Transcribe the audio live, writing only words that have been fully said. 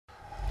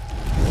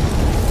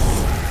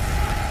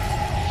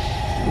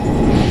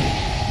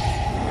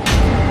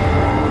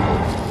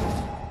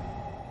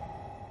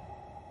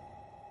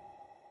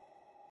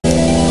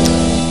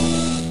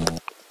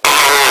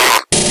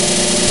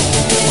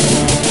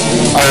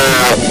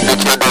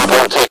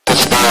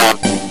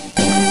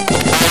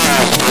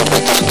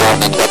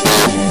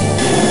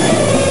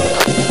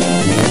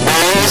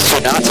Please do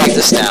not take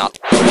this down.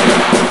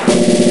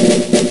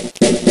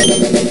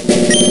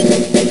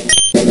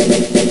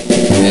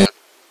 Yeah.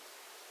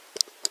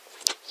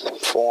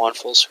 Full on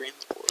full screen?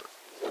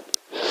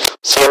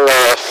 Is there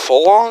a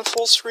full on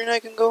full screen I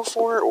can go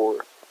for,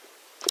 or?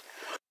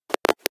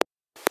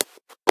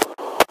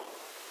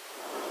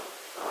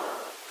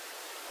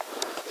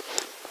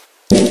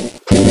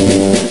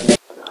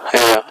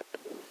 Yeah.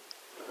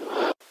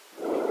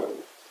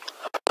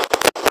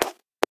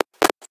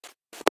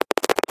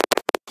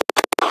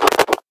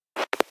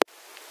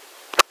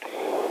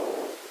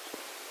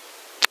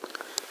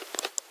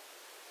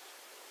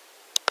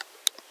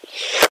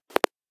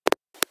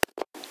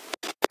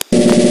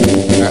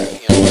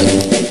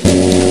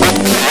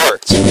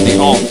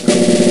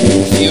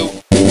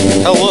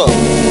 Hello to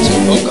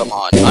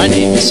Pokemon. My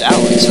name is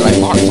Alex, and I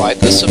modified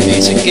this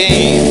amazing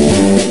game.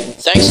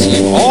 Thanks to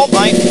you, all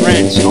my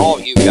friends, and all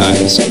of you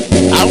guys.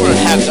 I wouldn't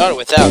have done it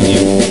without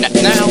you.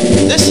 Now,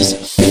 this is...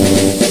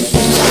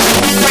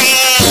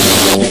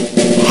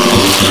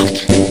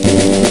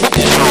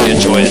 Yeah, I really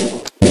enjoyed it.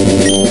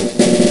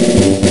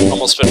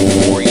 Almost been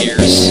 4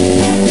 years.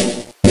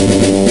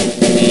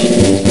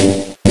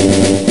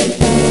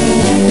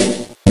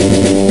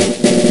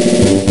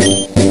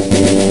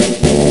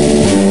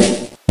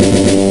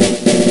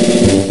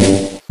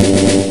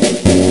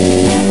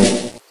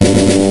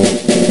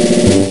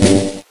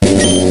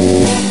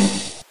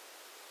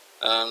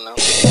 No.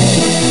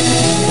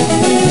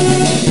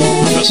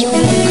 Professor Oak.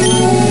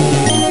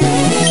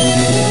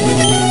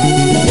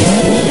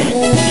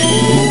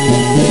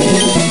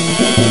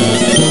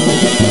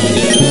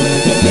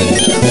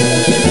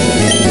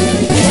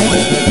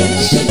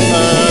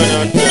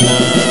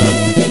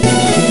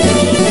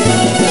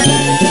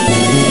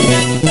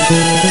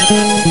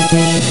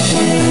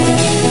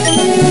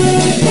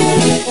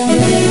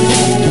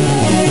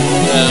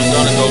 I'm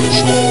gonna go to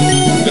Joel.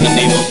 I'm gonna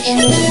name him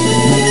Joel.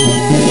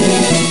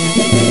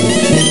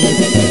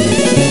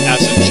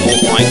 As in Joel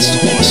finds to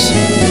us.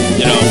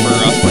 You know, for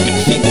frickin'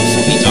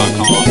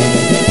 feeblefunny.com.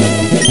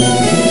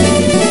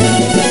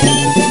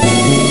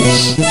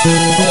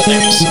 All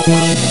name is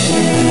Silver.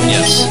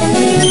 Yes.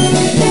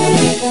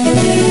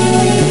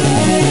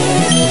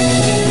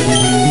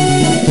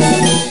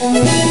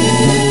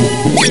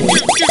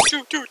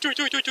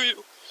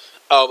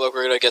 Oh, but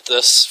we're gonna get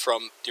this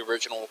from the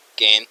original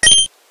game.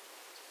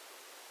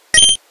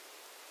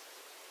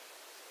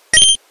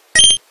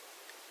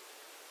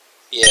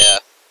 Yeah.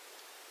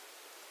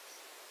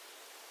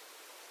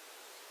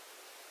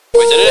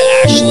 Wait, did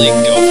it actually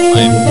go for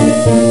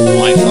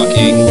my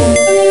fucking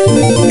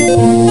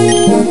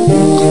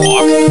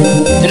clock?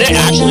 Did it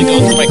actually go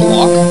through my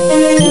clock?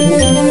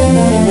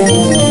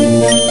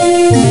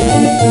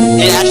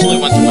 It actually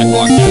went through my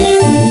clock, didn't it?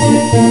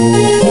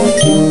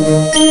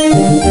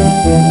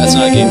 That's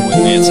not a Game Boy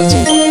Advance, that's a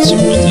fucking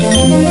Super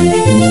Nintendo.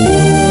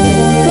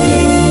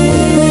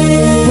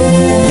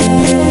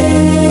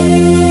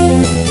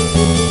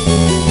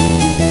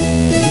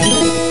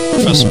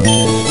 Professor.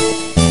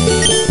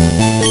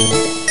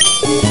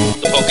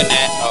 The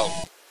Pokénat. Oh.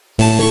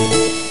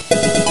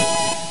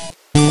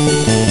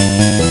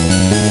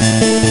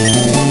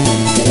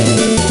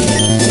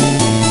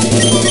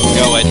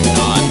 No, I do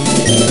not.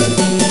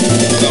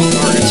 Go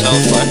hard to tell,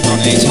 flat on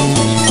 8, fine.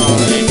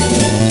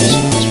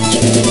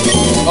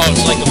 Oh,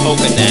 it's like a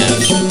Pokénav.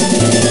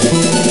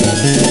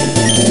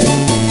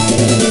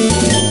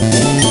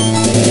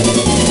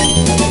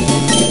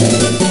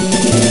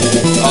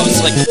 Oh,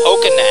 it's like the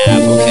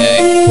Pokénav, okay.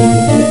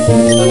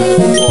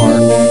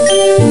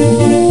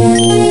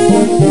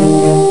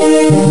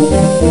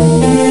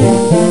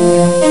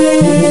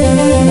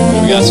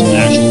 We got some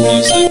actual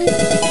music.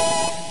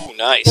 Ooh,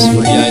 nice.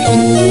 Free item.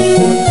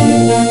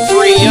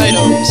 Free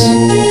items!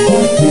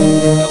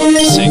 That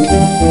looks sick.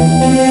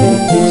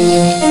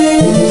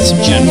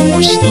 Some Gen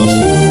 4 stuff.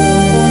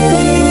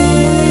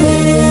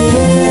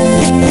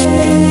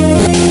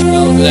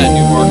 Now look at that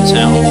new Mark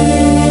Town.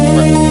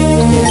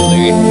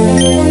 Really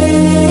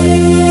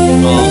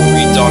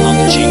redone on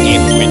the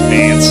Game Boy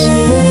Advance.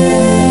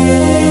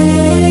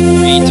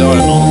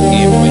 Redone on the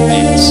Game Boy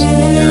Advance.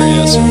 There it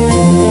is.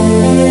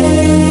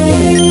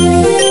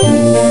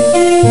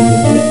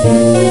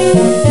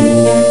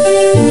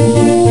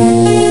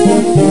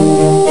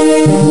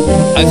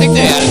 I think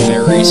they added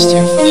berries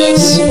too for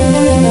this.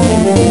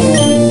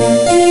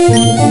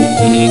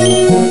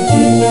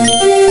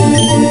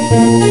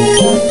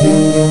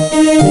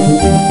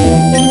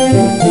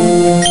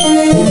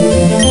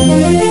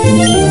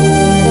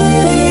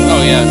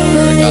 Oh yeah, no, I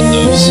already got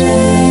those.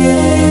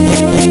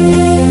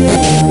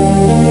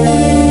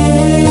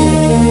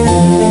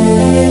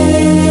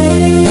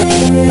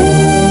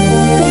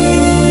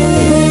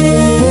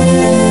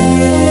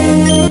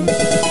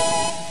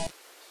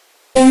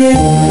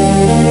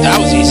 That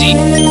was easy.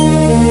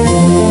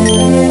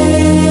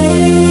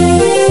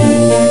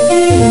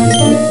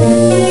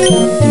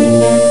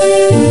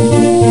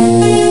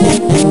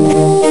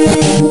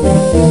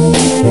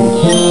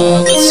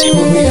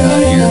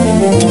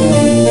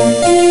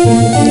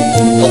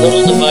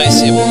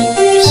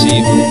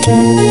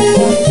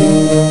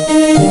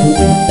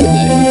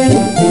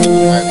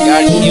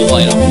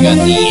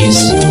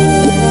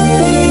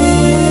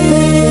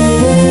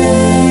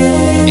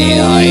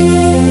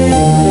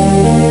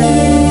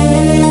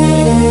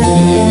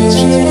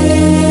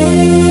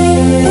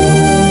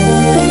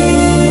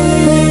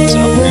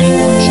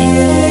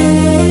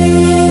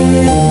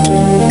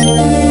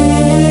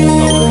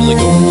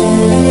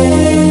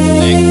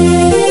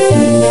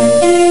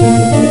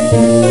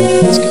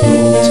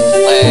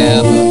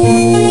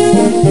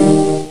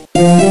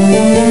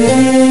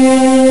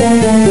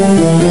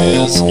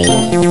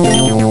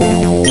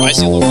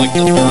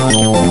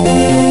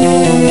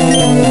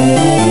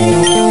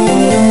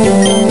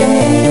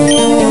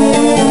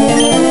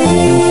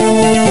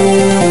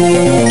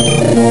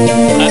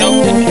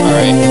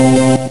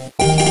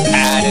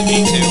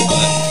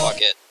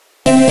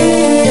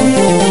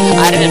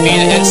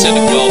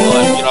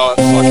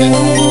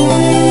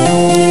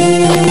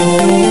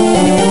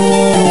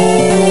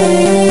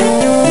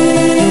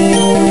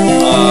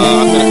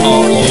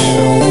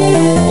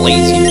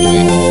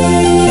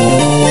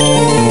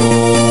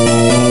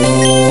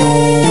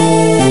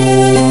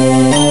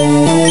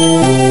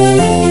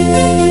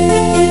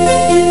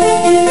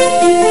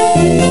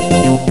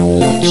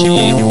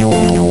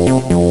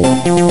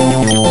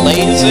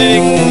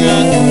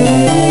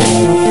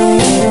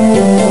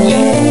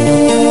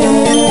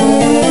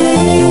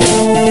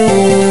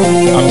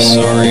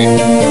 sorry.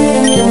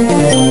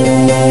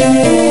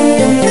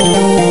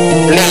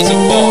 That's a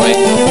boy.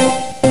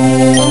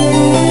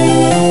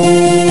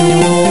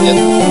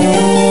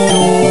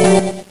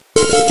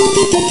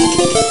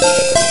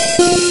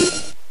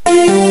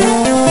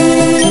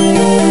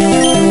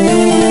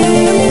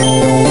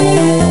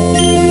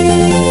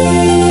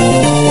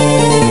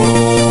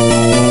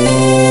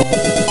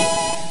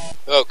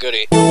 Oh,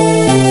 goody.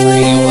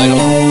 Free heal item.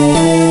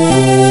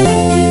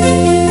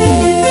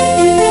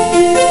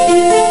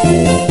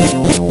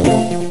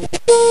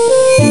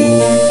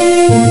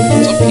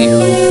 What's up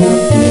here?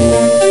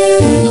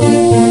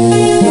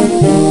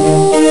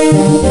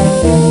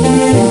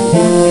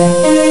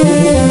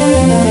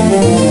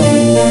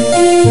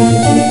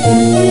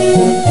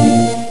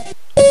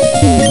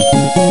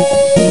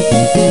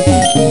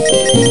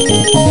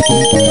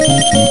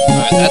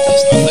 Alright, that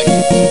does nothing.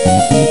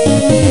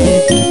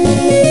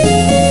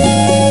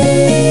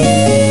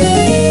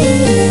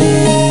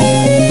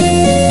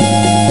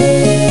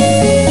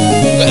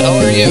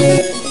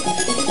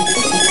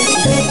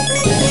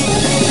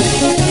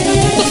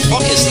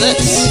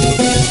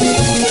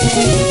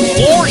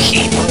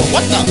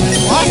 What the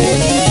fuck?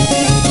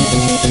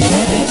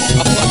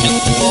 A fucking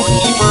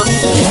doorkeeper?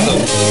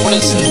 What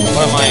is it?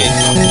 What am I...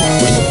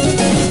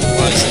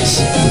 What is this?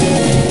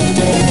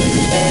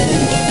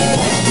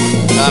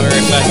 Not very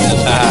effective.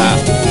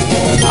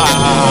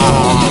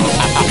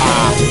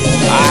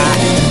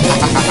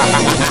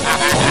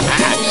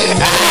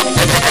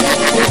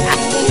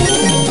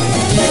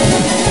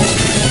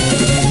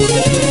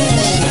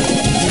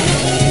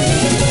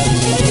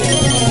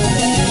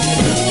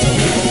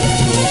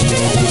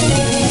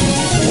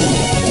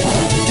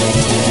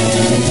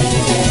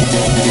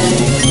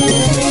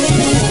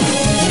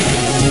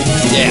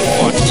 Yeah,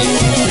 fuck you.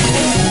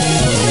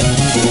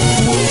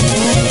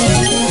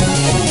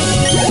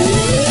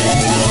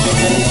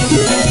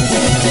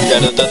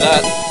 Da-da-da-da.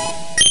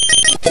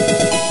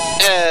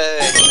 Hey!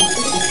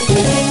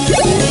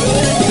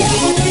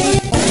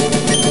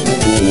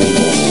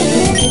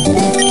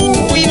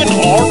 Who even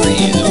are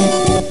you?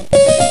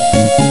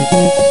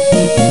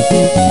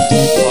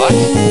 Fuck?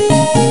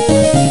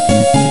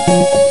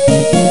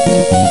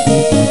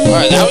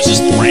 Alright, that was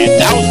just random.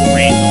 That was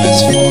random as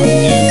fuck,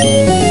 dude.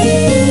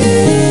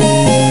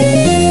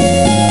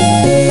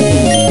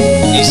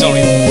 These don't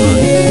even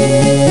work.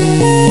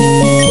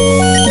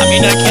 I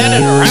mean, I can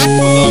interact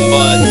with them,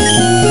 but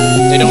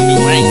they don't do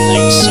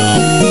anything, so...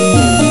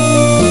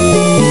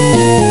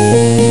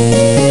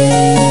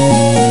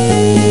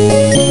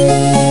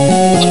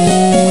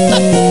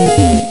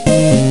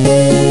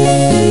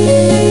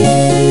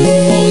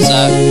 What was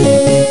that?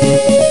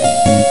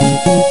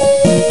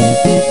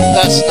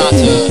 That's not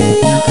to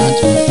interact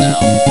with now.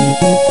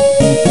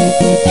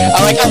 I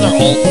like how they're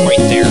all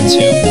right there,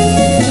 too.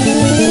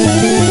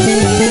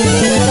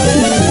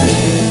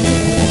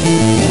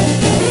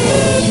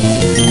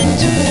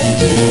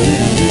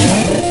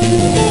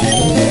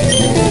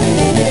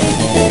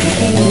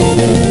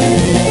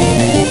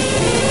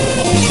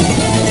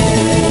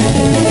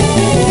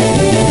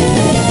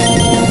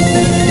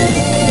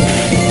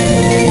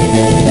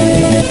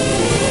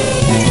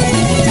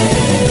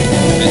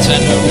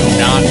 Nintendo, do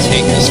not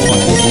take this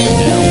fucking game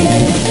down.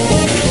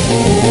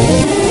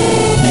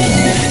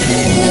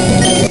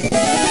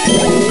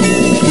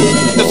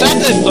 The fact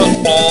that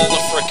all the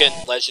frickin'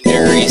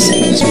 legendaries in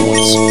this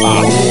one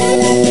spot.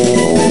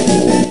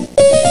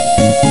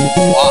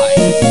 Why?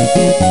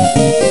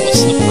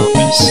 What's the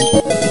purpose?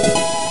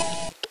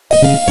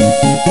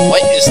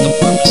 What is the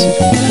purpose of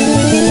doing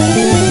that?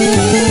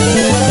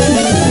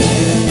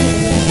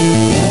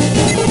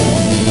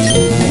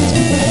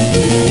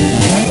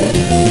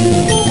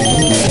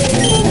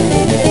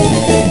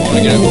 I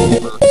get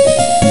over.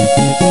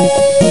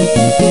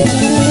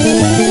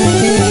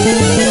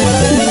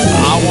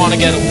 I want to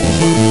get over.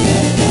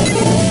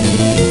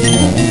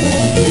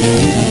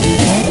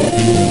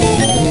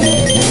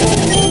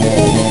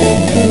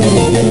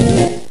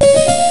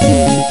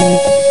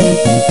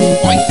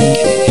 Why are you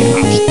giving me the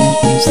option to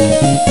use that?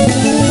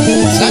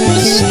 Is that a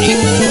mistake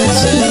or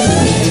is it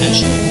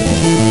intentional?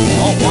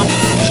 Oh, wow.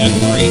 Gen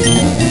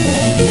 3.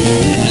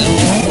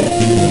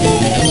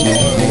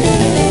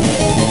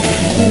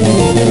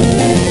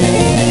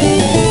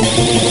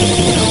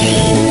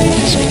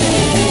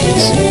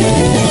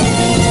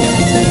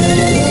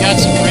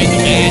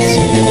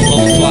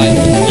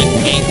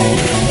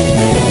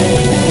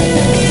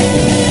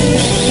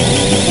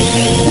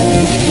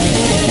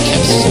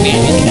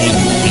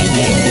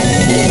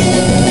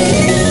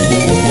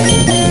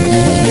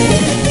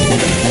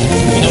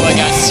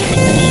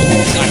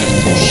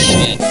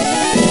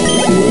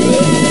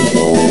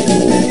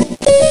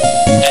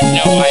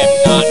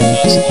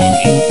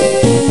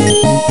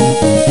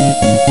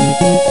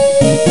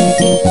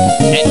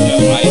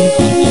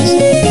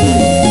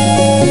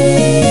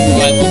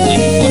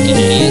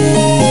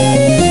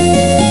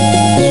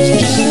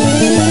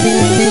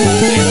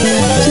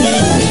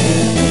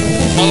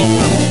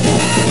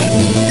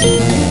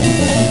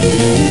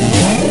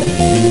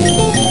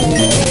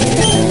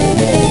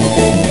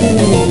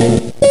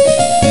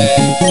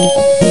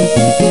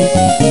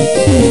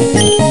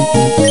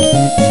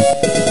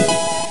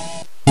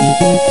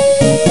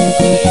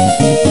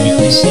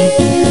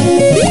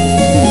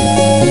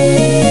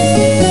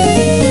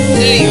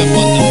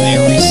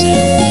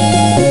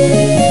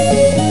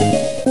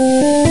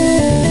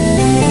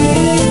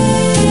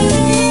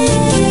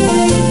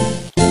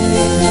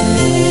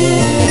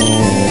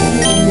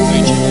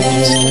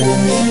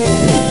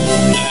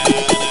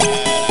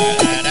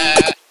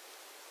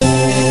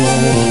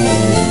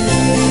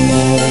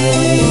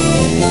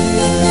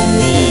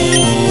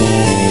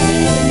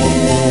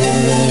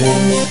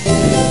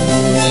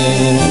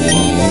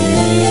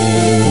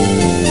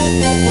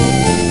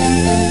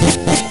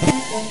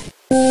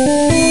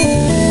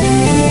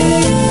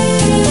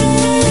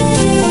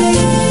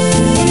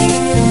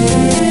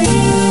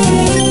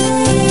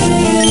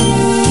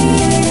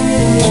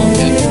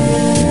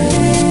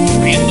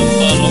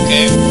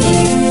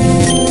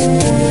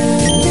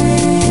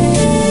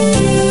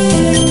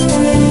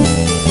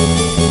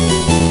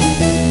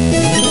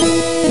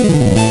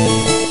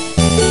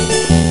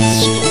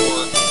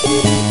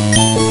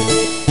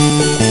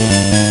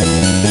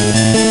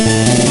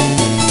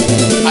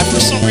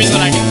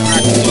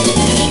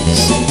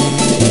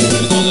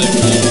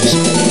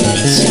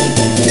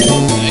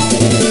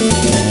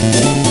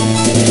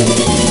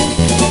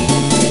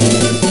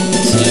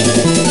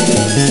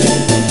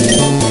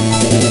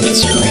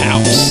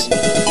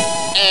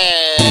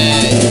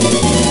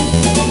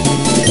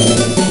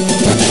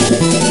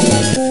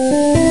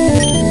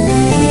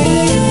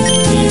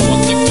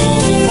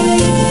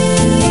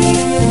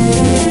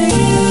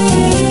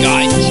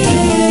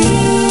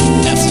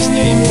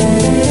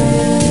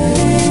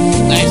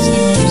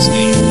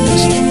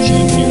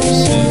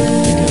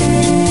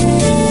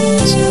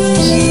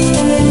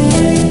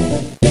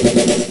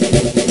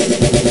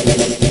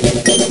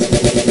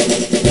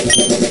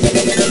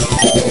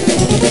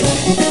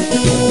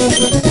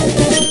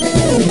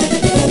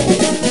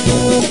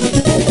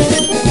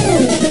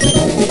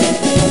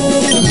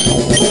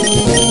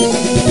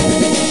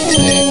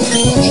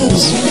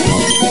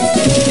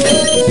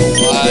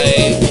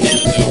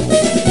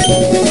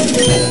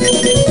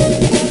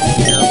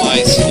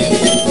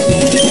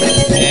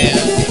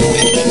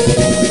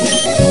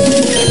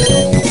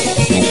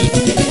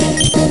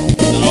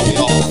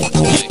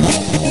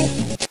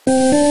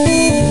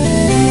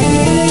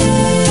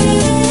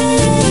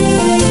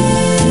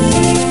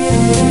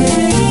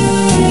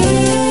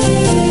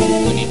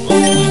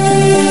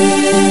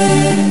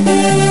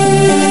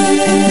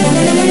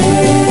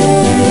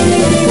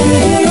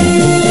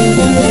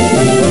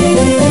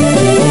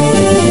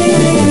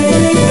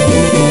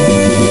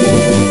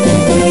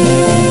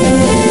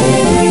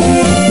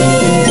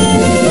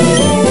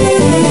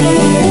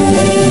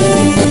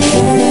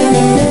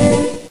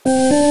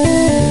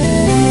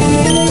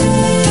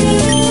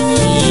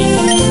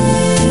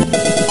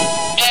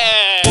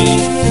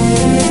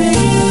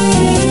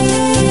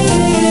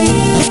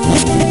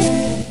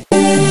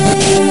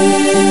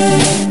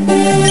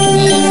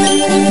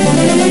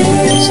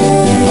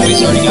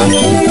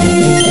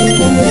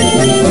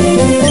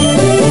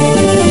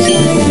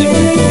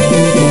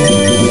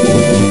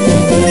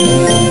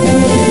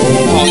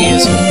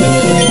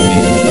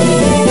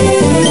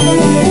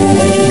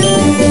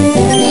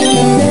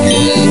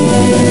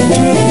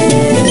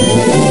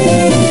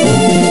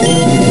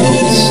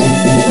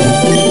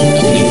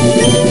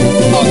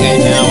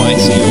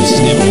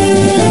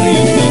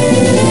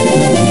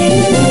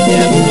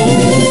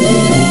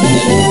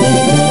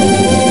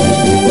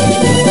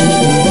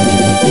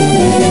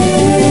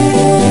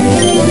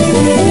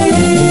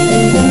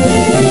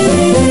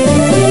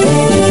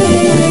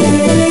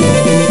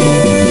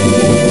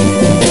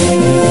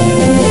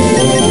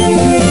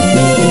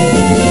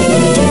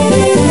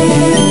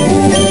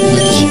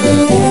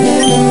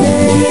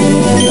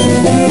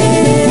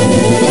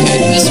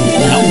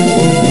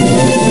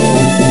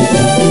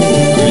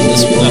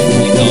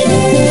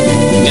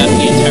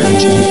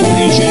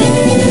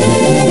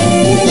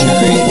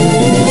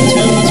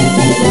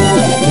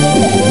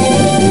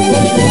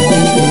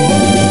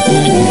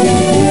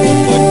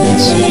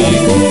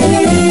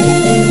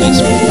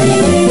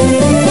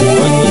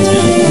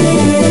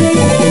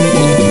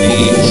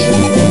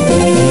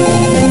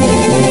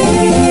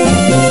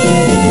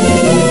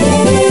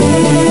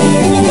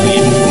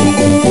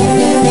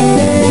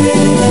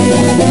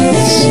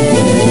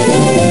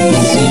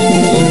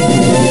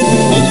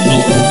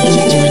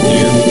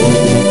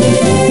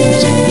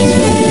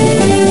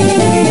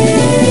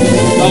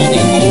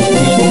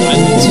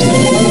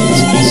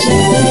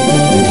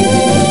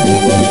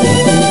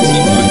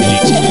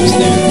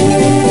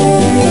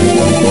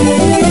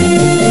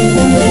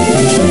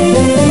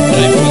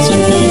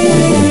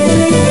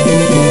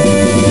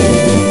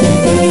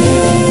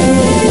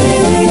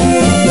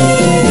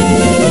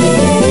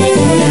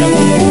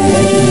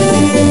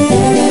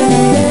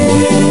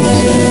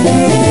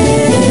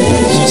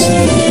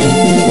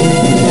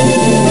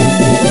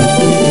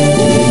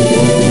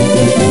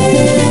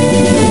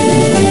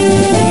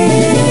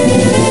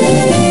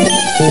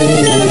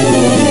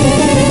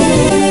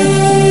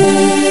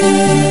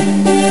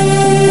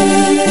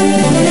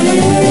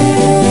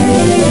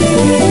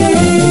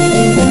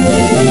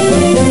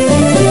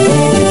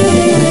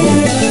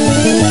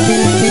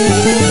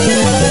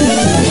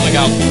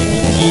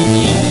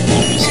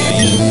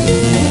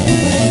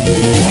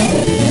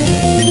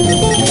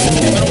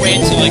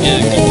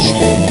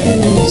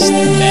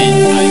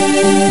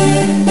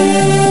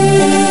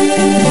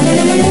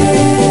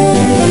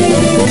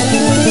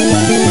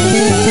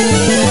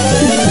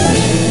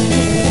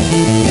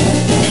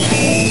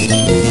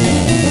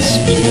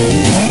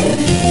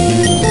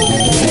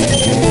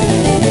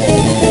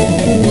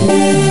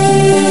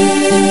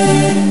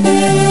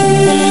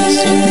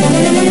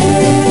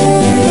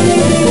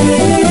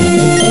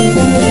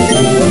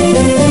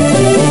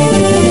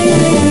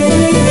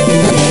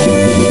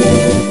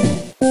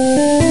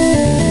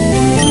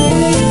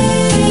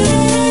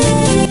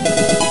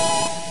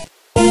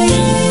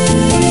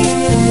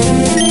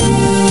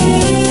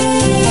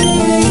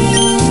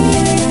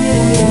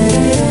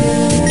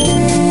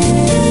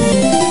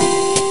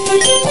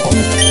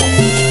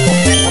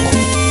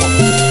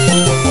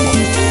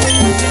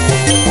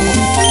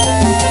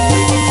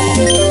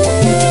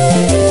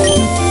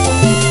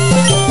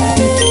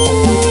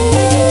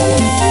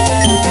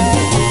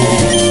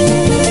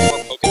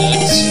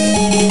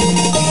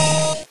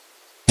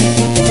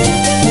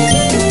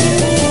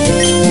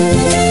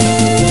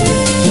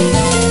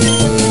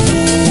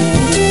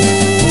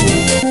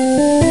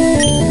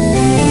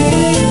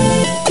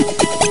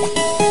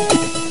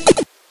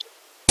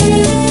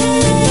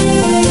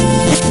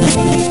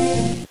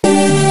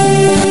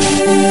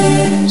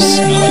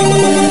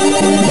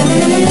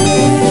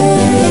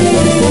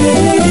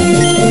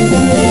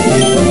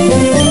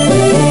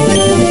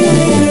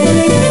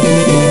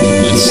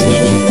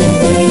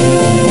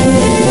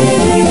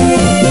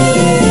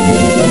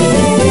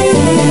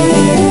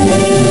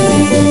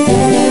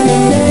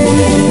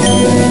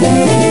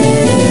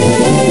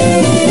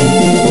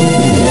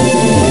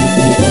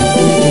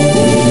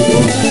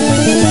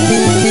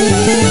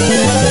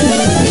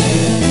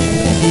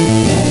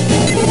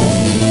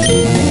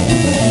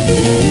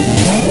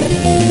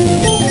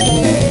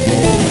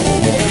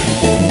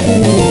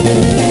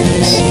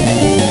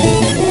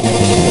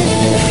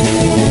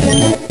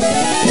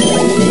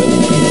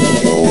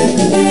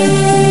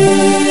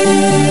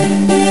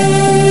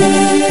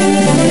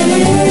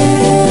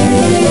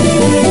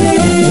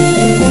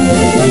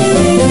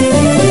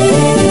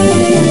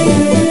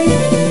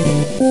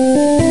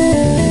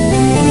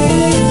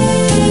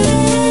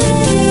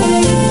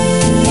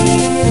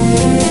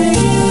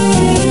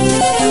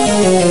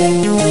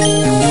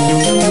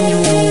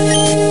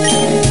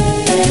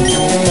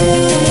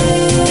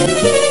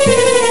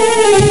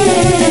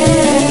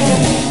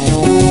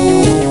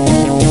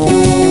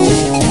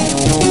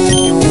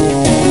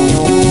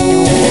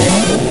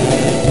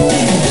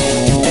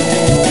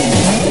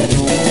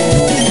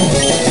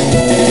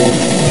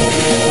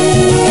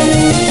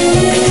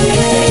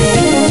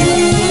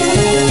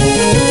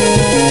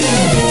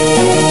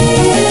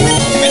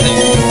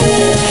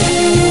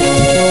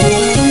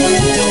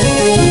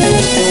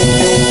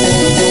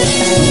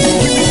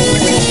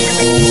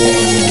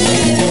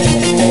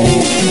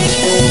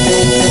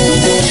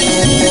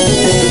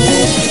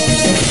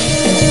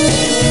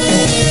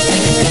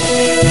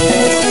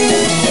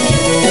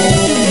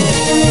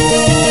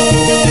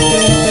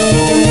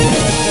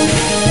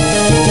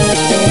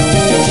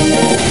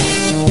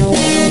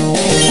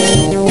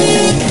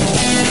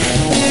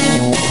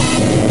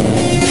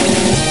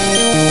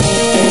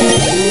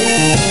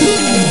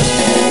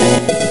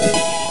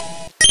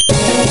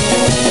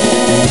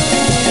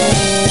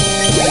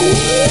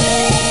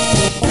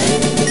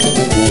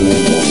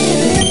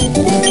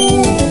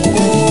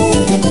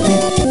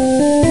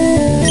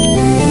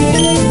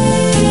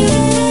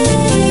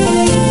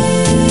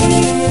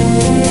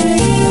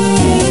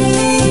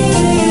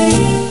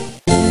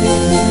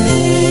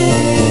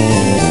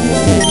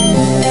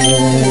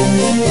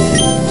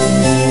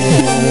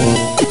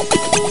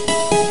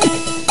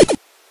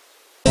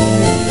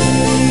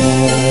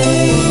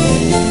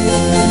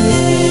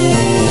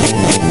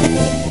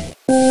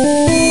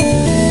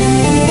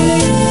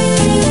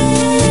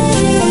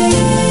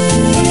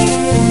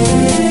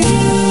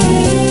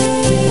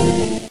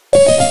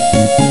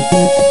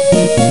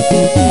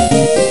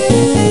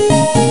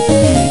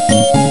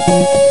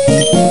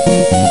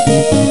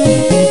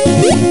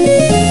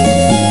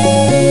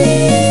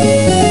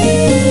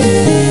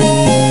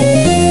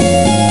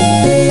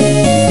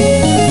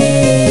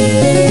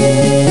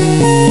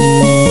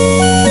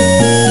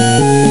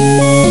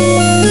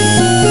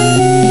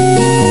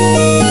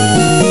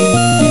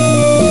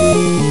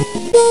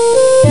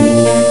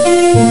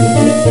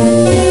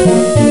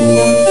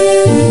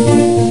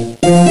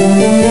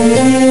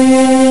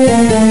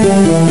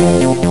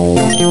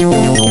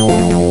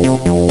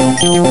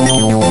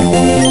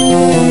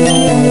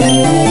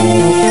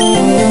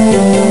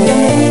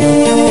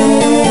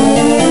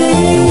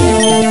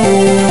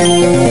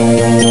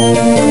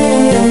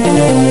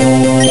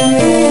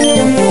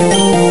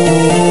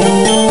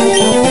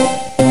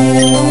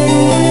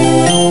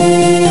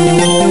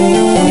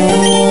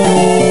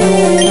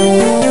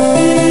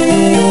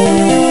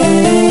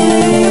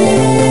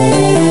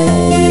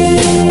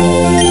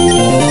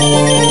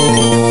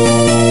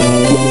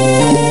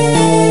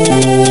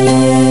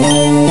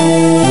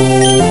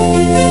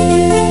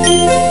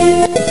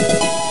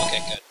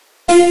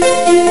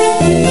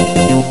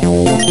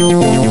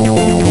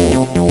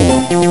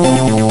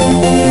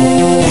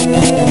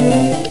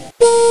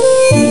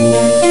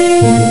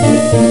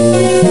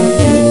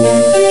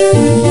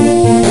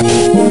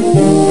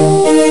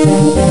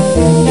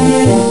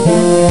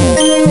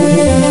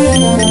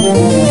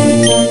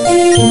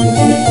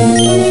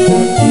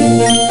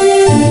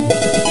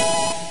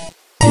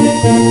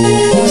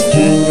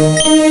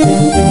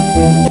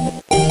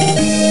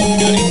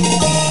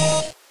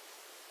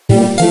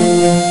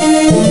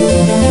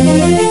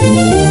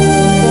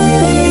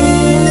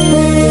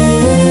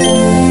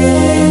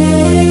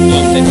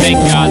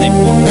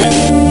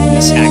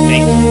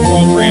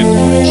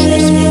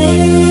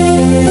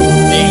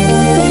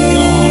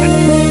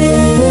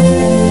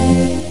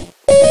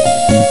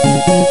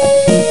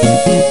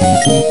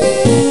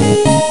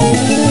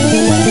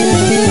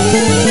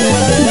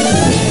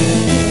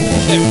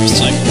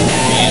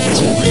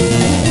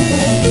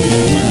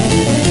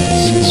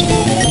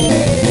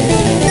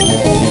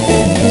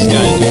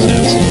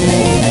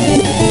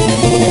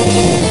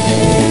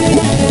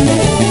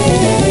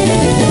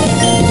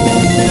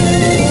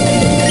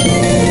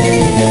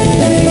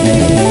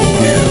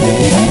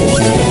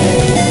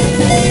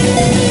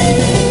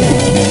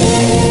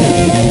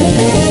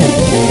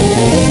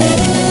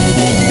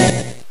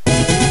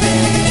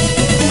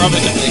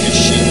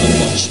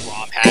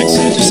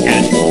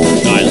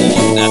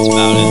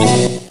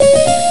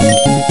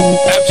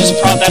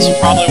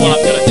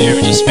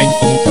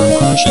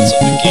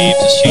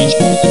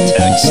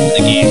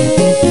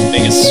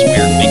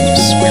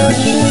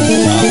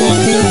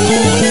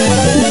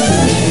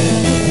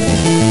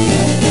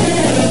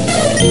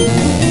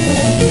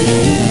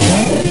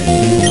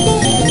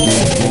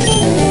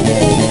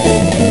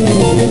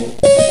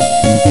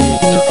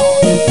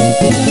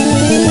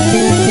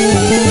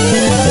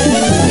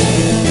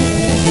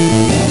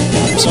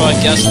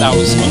 guess that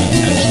was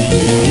unintentional.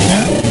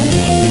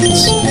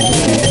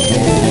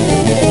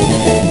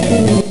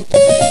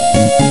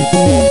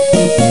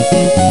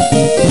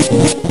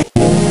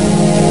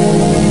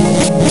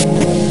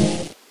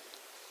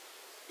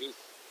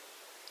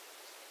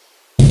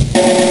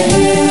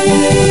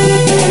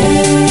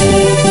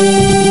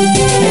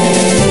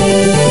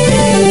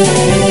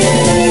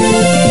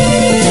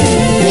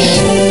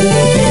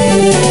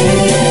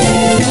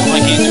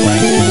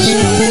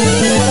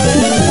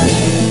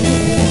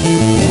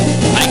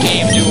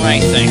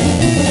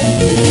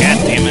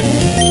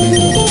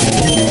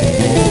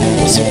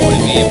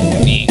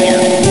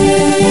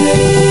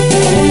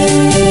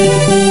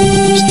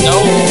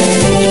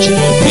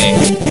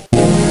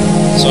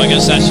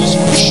 That's just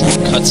for short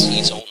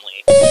cutscenes only.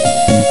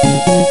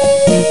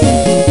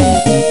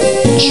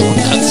 Short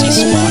cutscene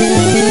spot.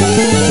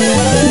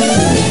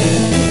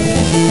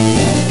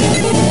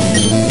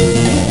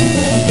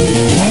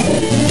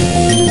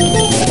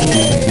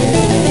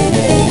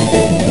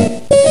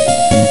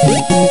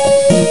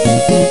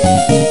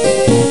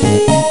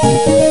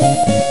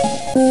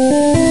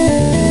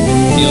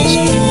 Feels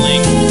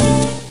annoying.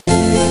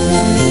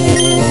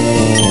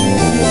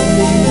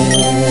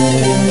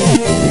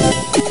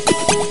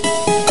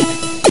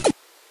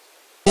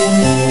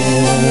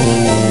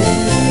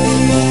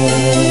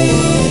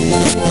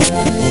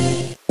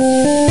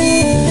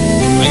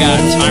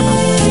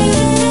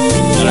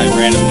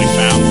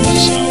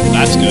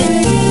 That's good.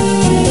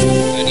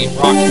 I need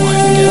rock climb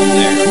to get up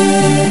there.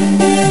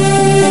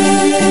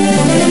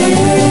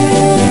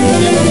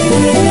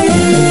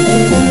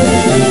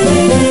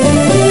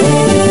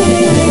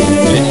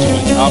 Okay, just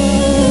went up.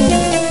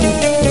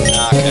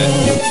 Okay.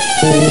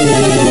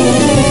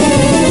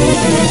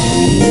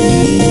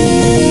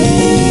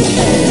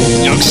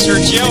 Youngster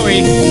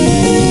Joey!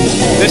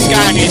 This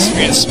guy needs to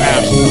be in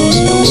Smash Bros.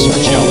 Youngster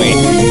Joey.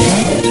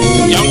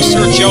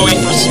 Youngster Joey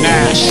for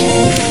Smash.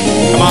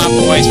 Come on,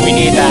 boys, we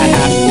need that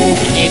happen.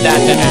 We need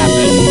that to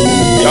happen.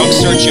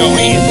 Youngster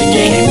Joey in the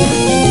game.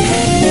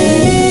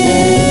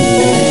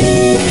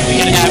 We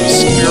can have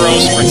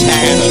Spiros for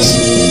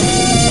Tanas.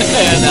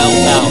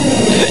 No.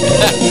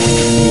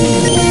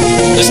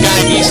 This guy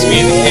needs to be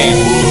in the game.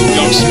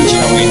 Youngster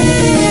Joey.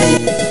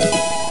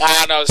 I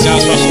don't know, this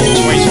guy's supposed to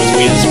lose weight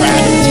between his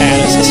rat and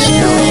Tanas and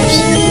Spiros.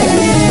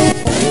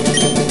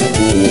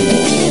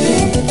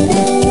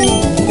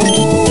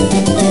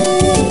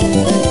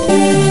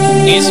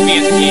 Needs to be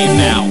in the game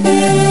now.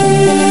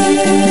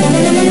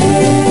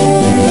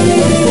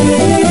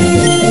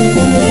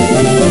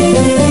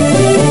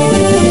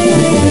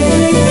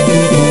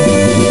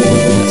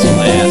 That's the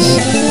last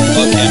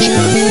bug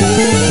catcher.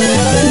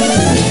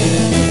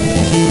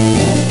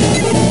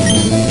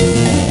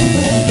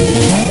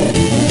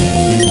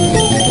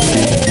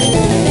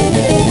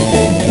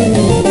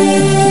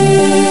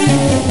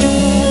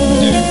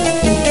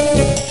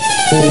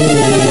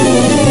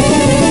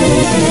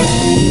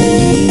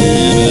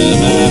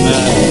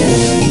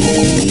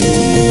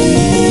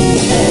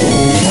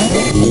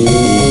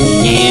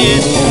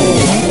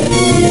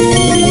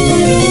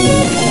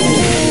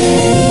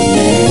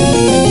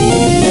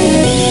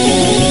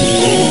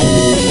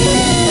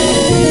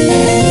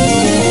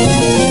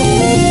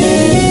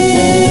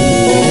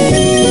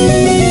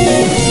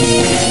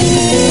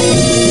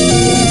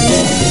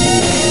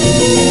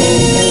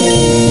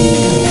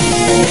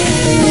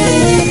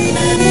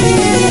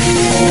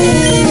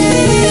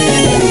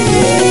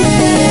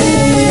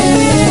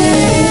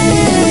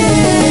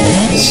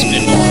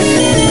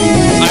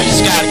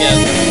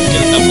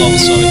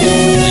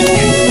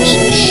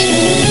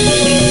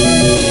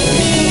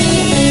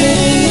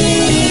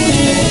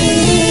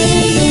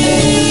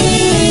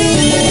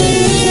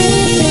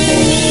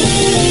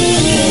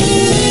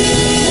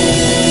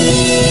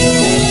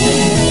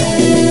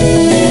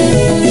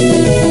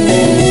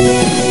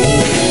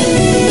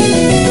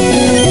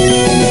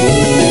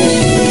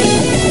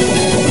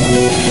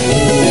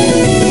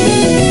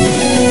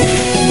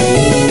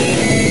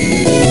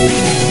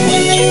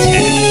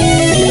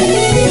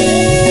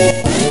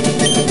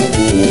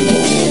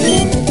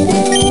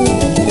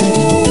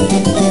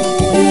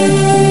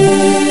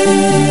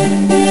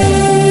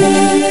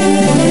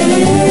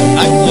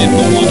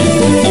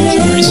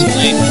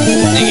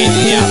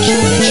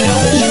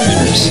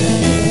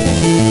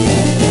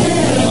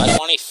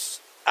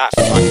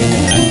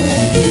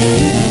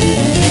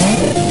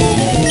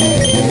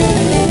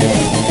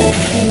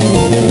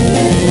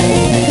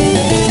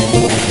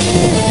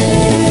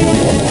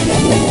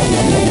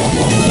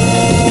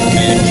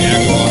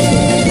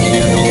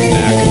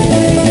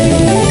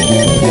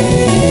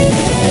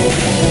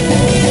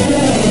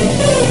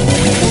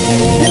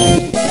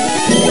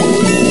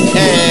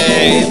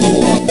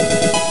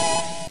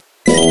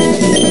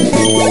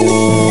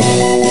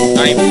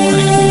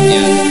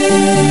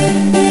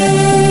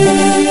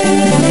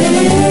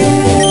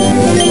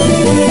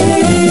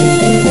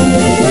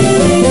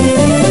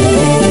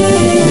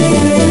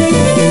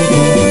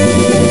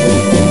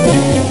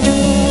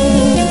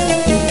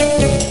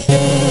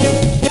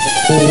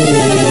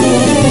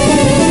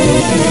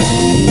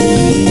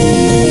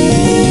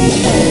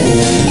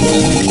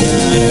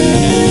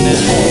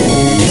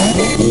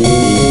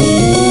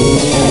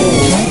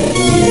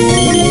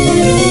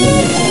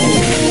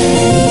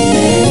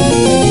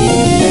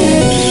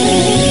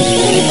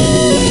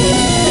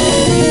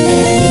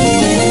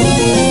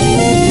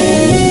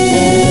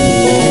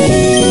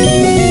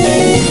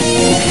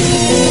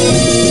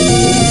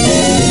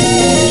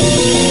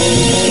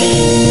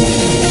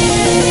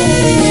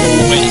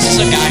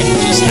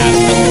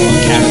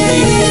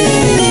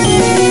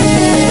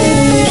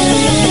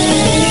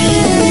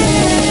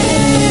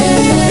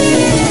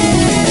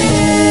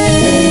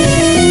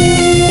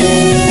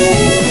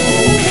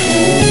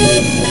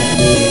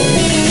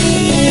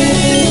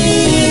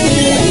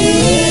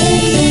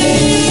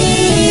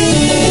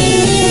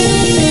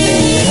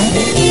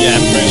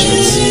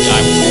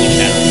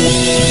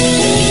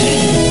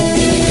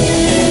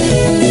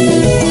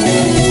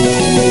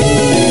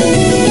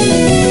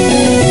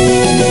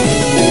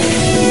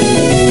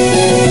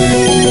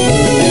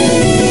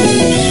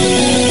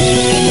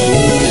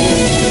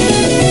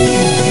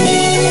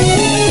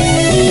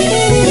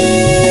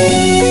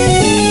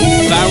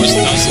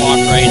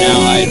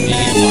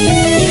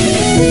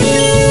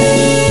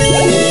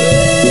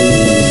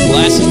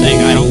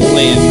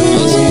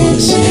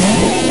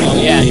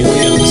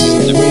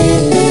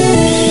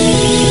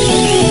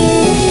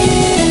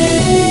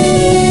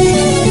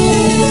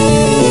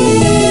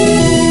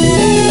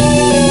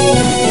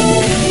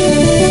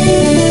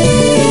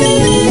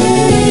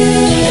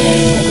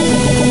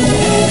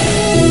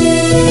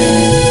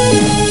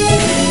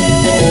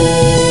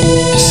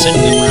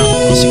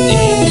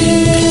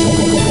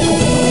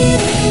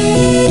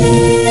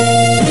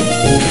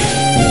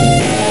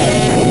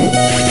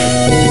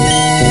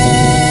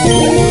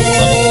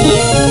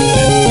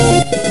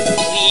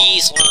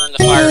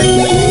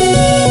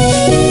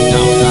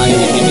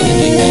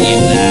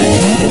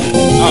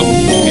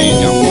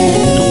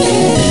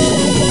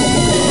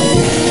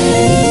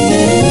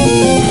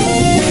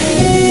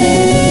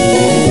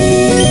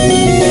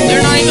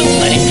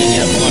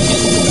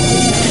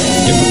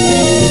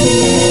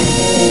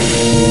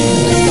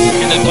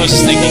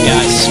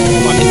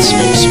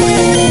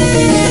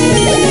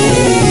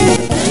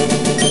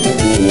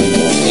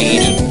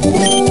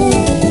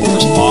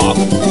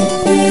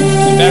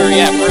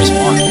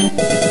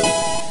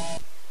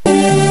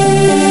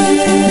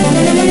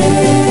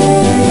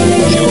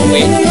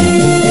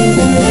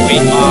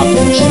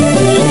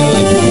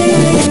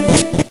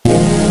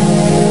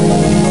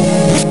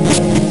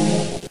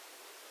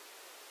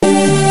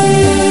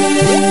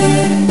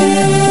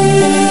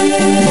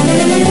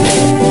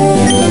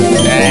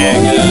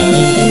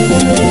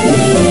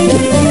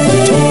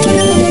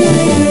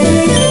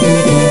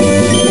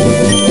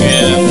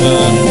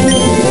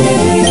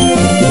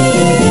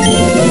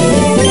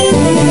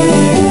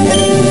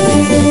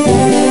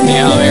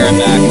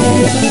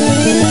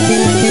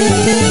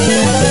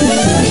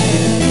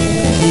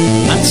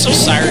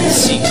 Siren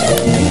Sea.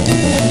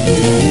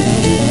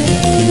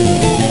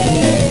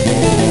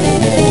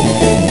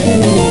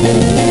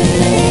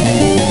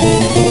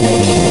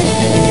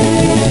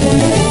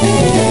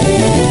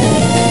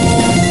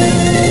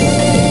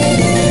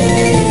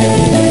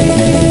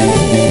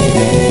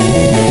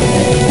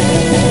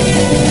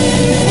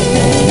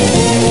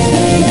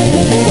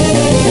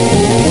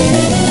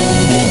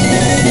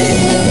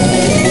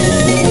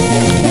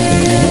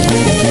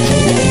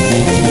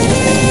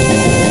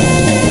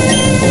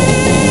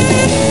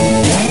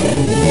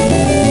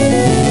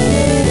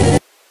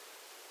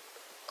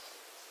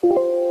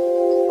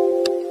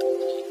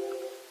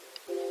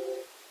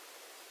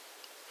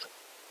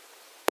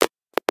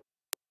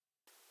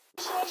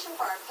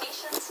 For our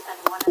patients and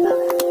one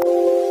another.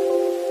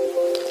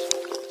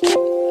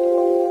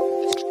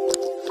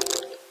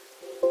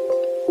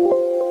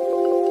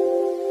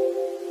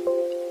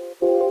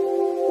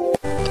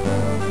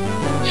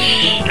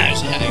 I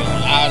was hanging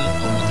on. I don't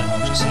know what the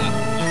hell just happened.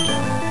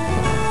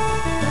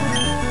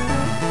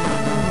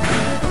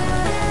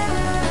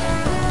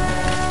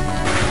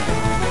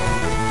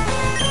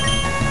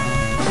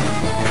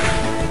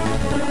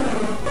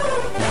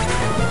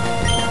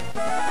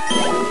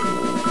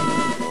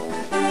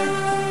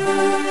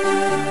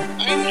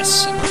 I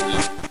miss him.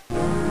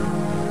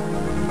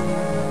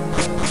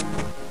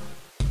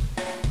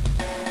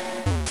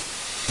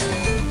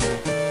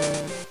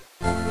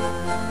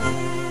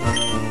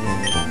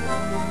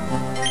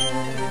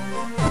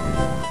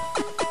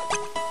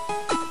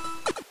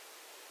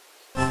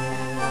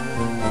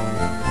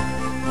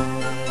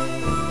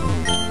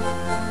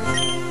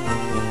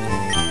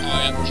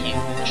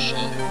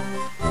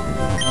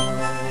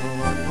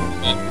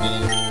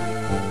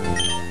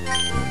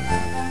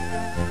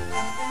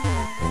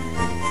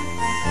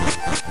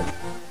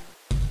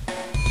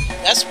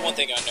 That's one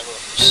thing I never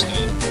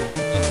understood.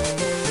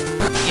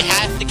 You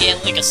have to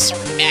get like a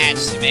certain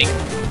match to make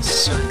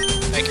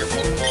your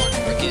Pokemon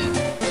freaking.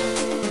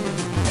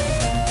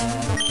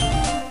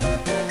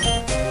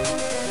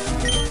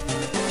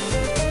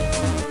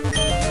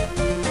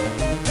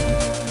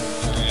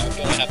 Alright, I'm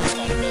gonna have to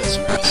find a best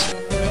first.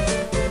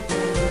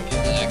 Get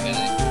that guy.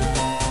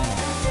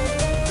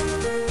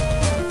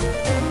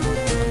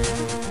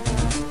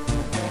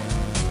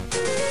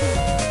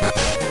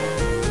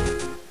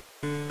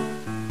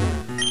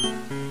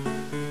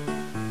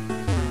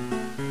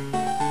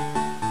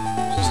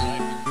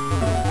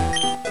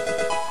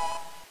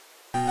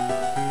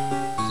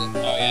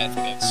 I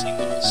think I've seen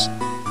those.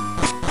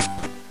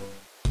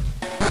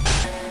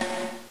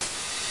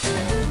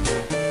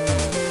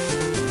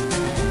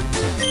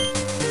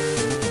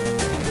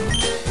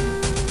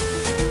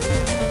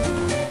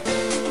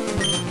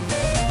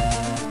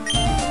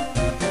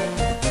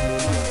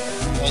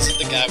 Was it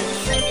the guy with the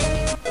fucking...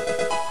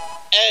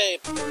 Hey!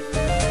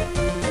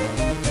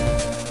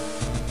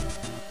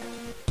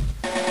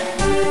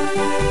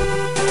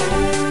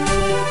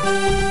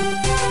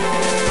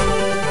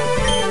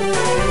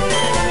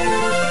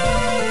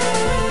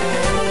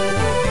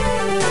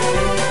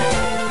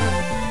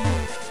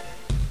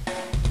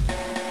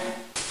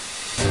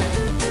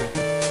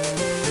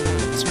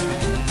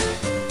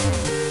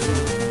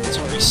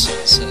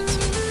 Sunset too.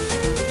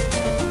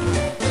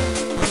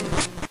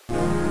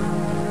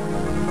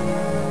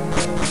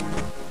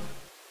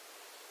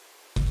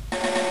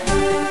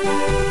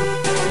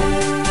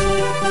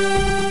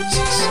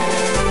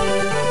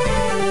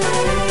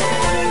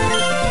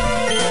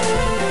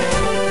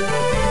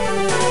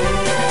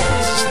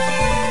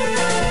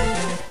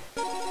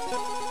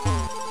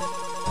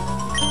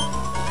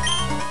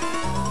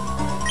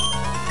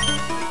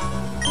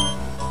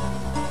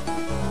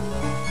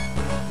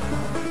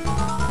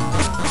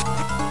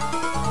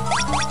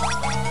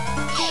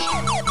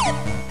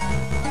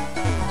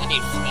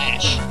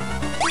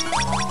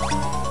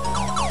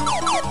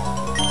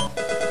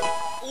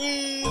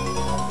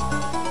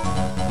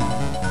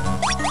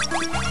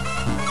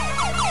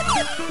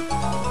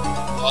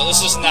 Oh,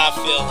 this does not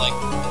feel like...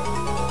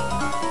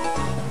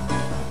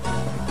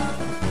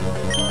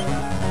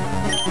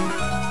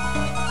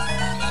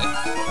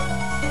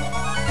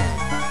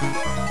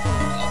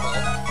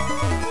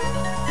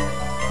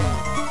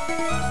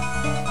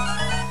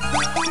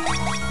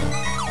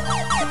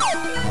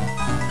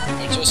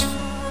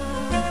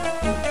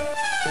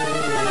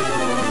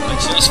 I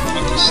just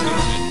fucking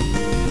started.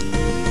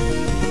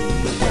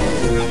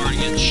 I'm already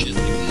getting shit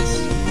like this.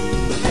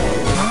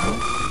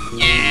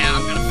 Yeah,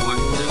 I'm gonna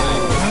fucking do it.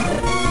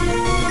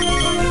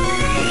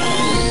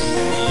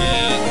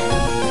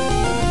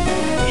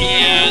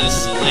 Yeah, this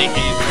is a late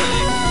game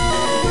thing.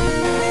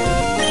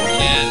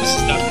 Yeah, this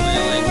is definitely a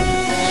late game.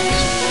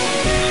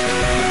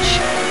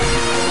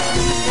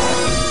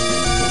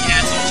 Yeah,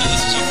 I told you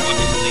this is a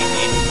fucking late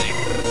game thing.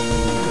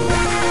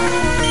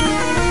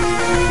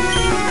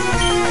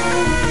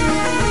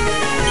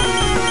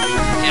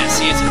 Yeah,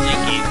 see, it's a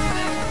late game thing.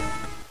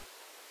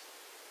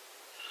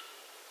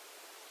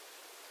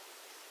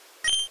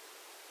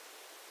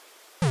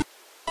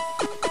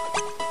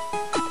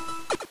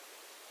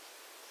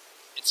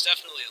 It's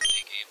definitely a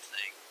late game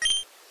thing.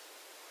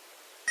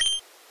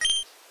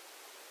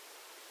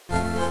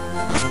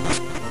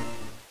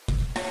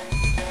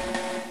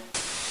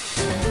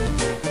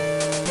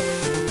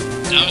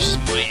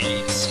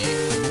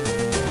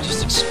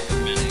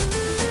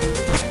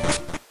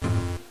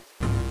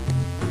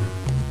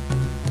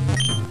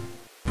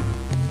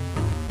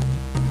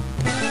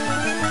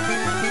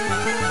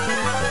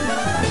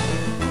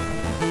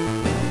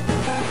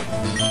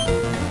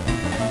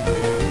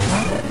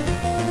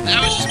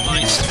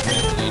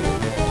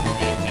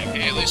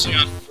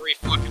 got free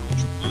fucking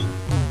Ultra Ball.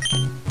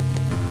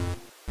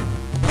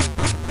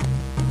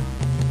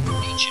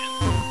 HM.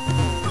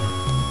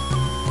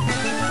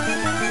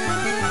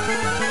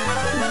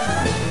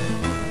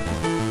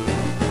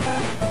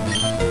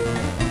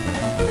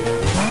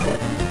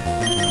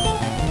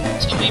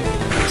 Tell me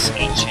what's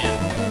HM.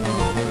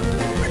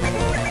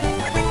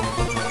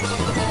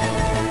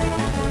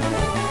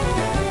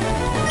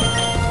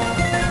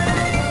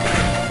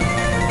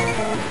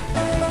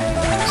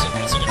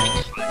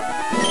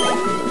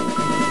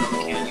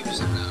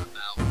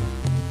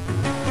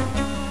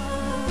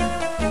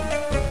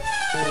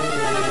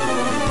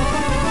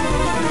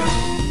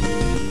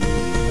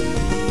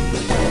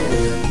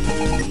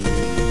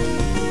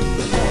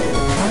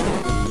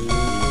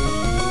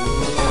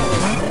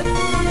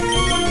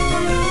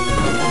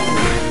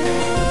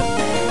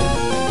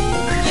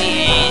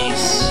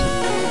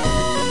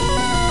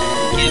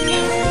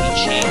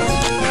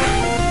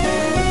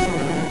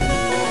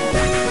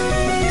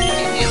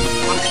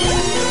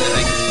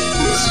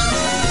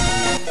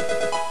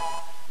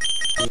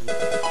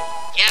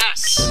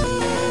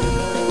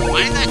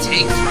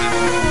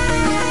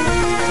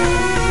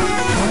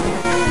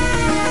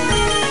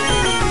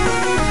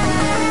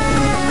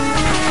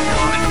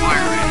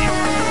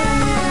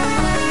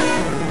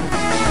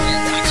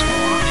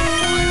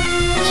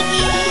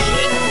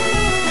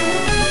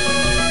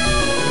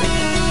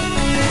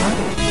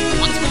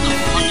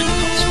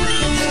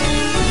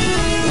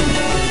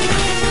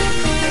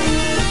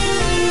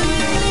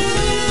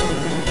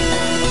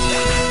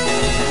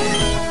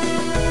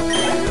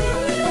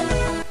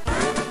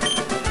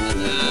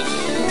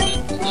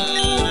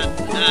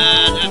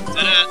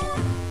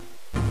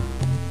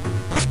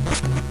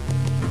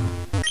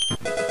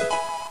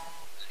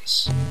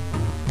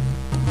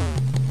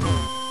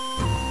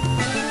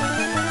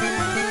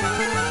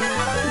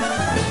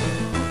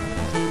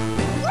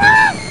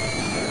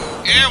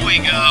 Here we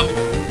go.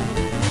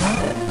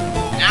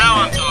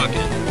 Now I'm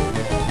talking.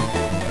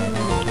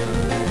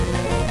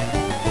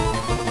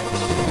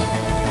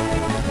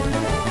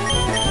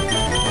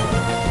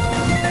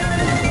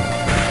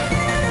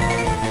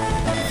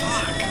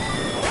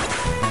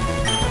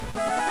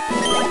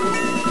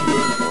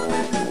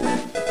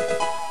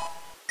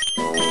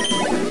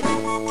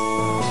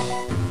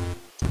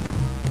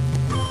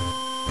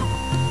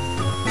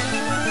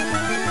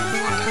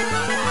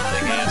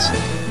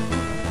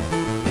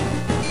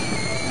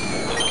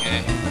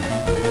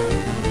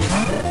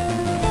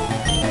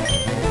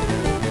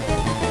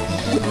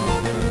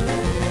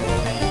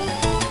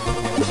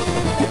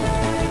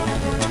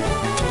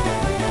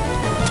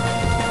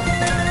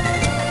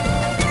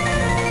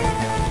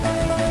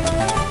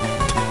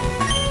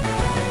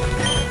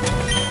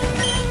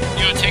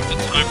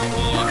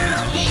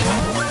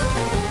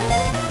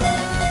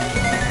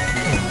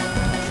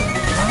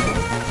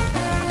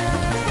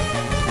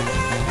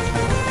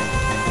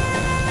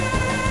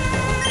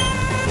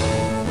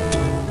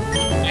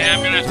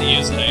 I'm gonna have to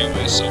use it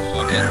anyway, so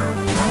fuck it.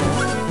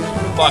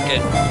 Fuck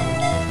it.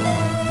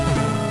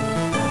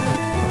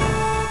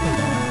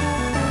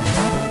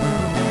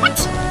 What?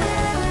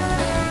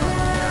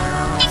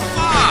 The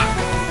fuck?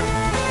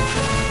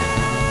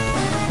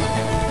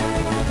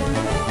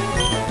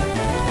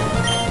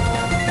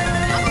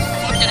 How the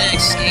fuck did it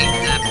escape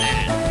that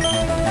bad?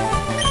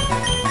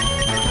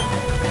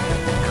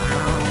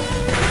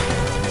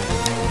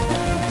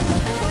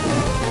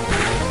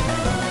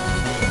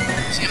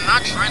 See, I'm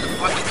not trying to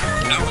fucking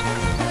cower.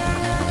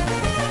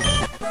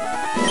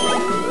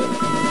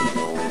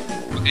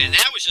 Okay,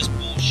 that was just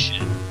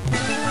bullshit.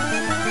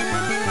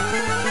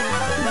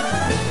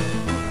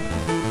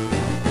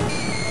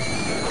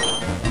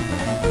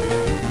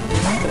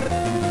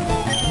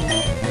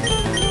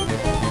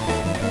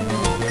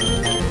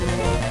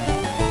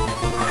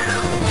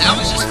 That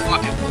was just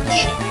fucking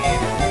bullshit.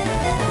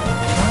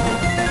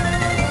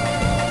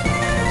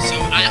 So,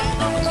 I don't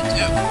know what to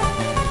do.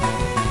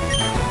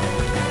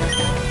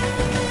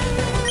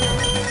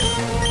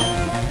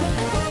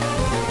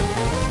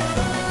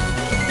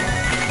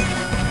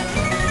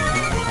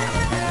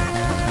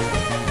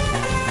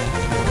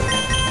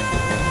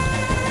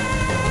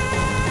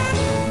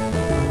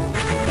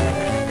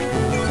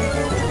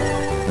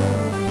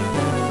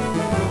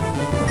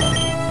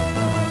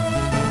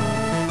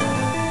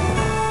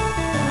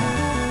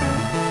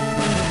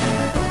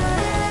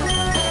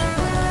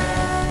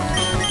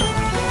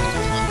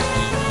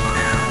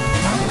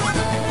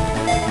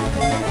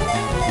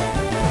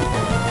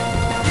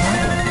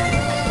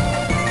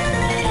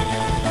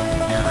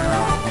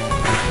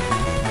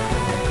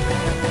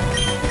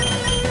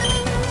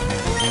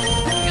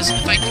 Because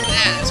if I do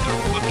that, it's gonna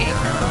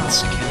fucking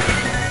secure.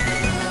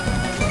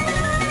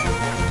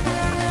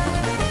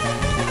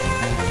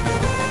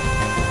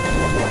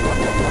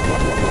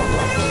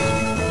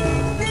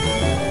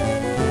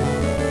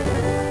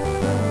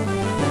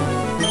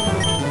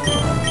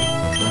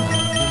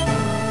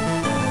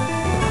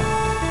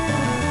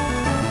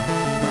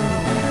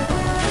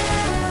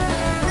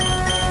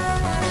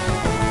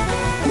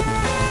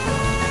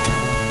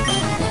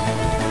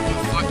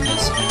 Fuck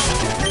this.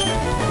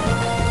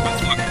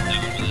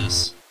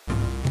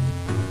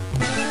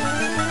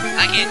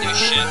 can't do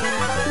shit.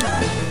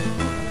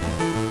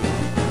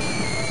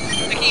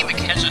 I can't even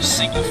catch a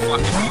single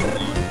fucking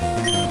Pokemon.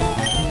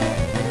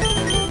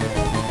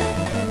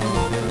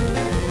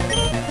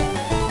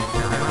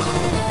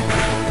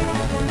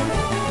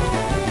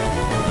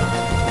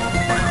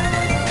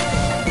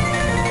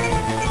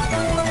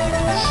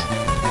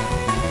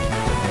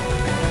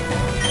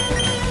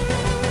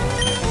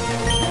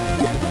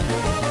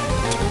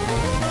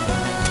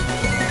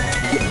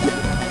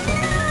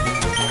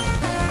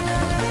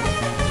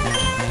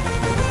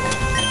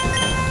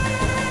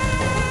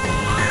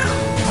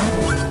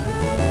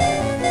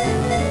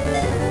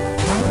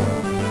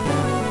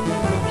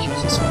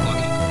 Jesus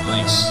fucking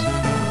Christ.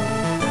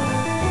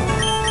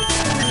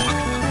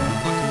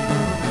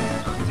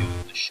 Not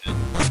doing this shit.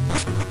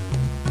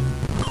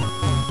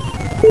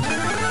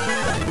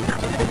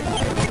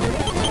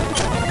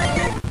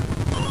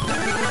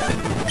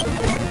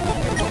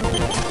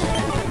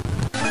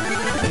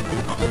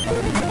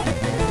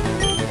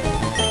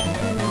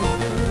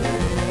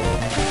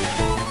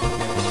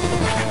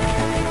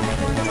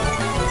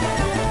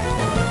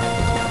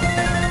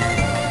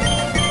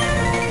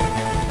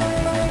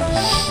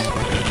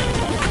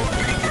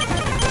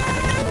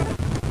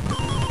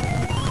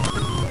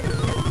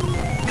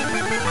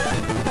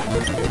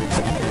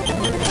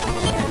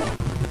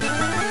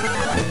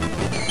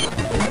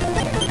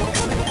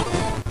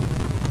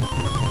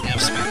 Yeah, I'm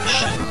smacking this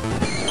shit.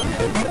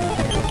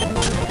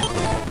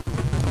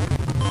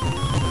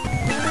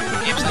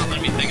 Game's not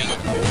letting me pick it up.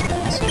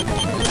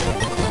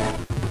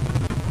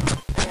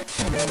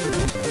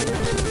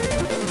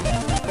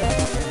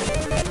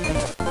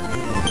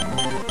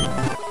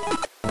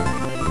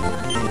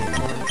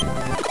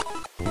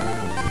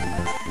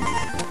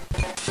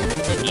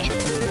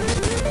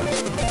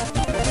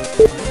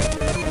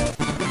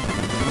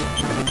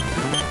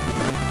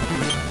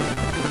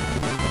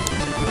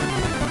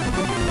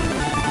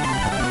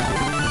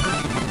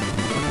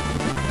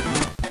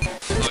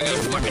 I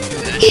gotta fucking do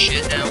that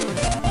shit now.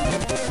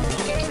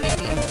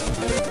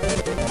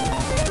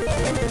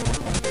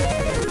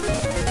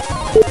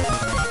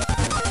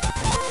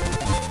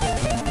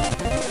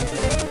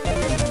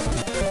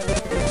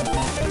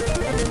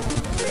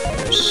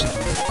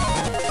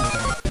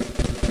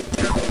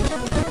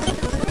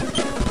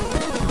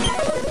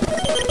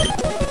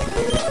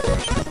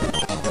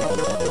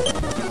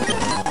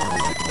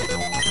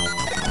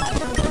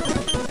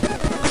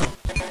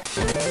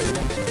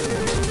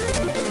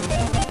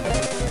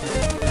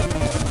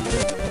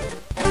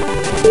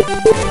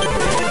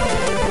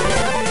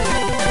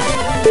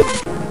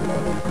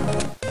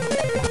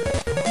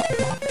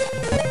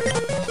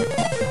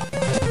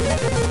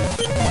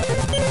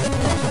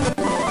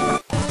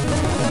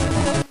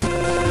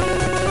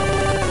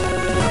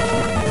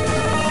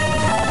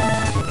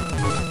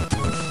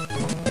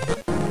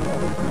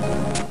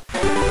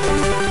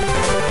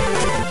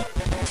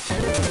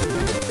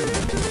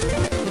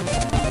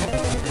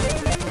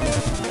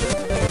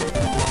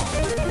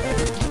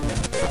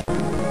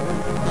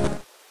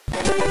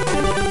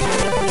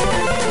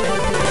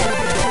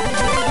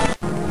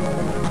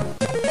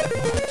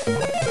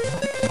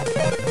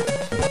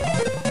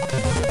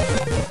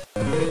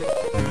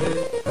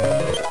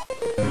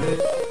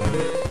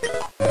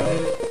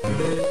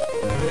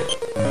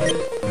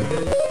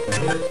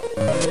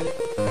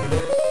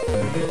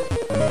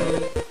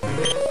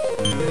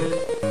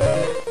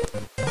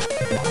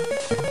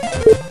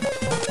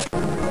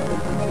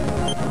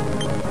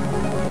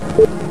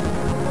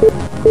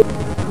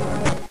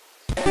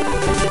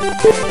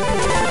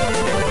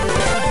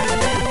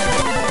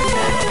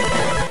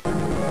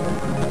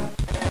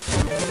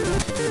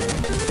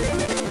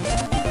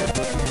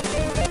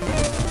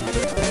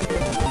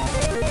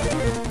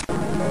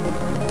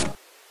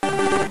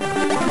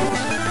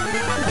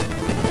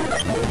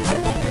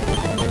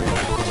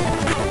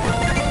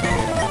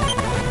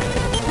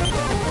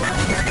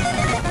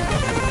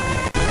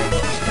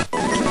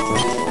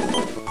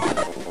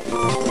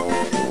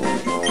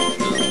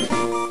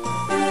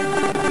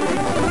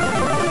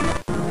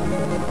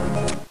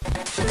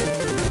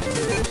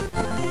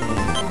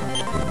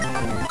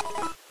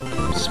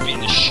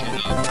 Speeding this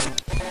shit up.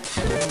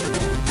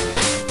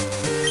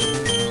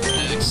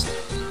 Next.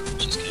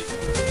 Just kidding.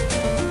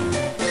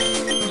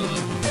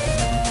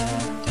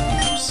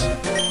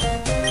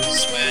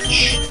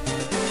 Switch.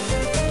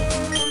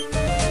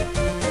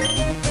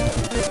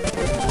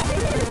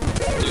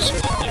 Do some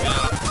fucking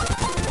up.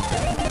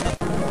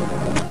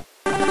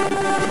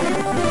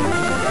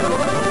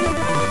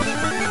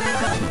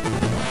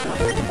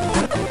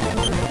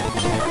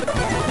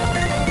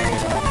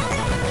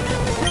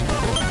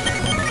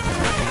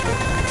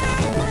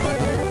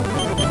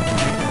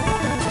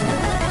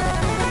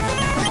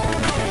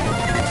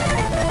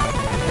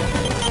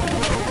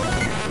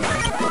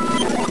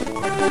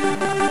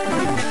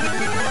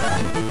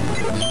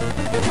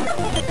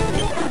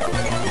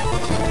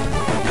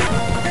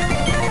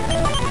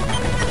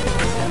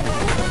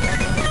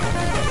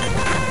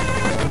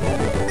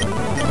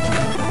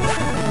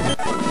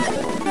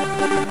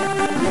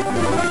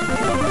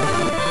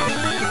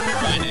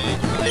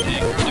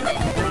 Grinding.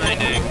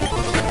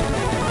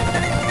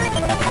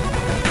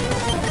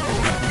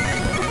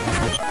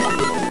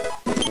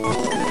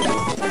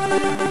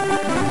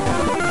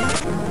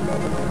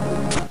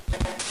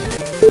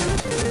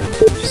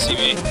 You see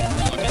me?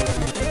 Looking?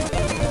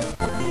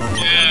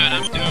 Dude,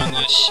 I'm doing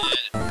this shit.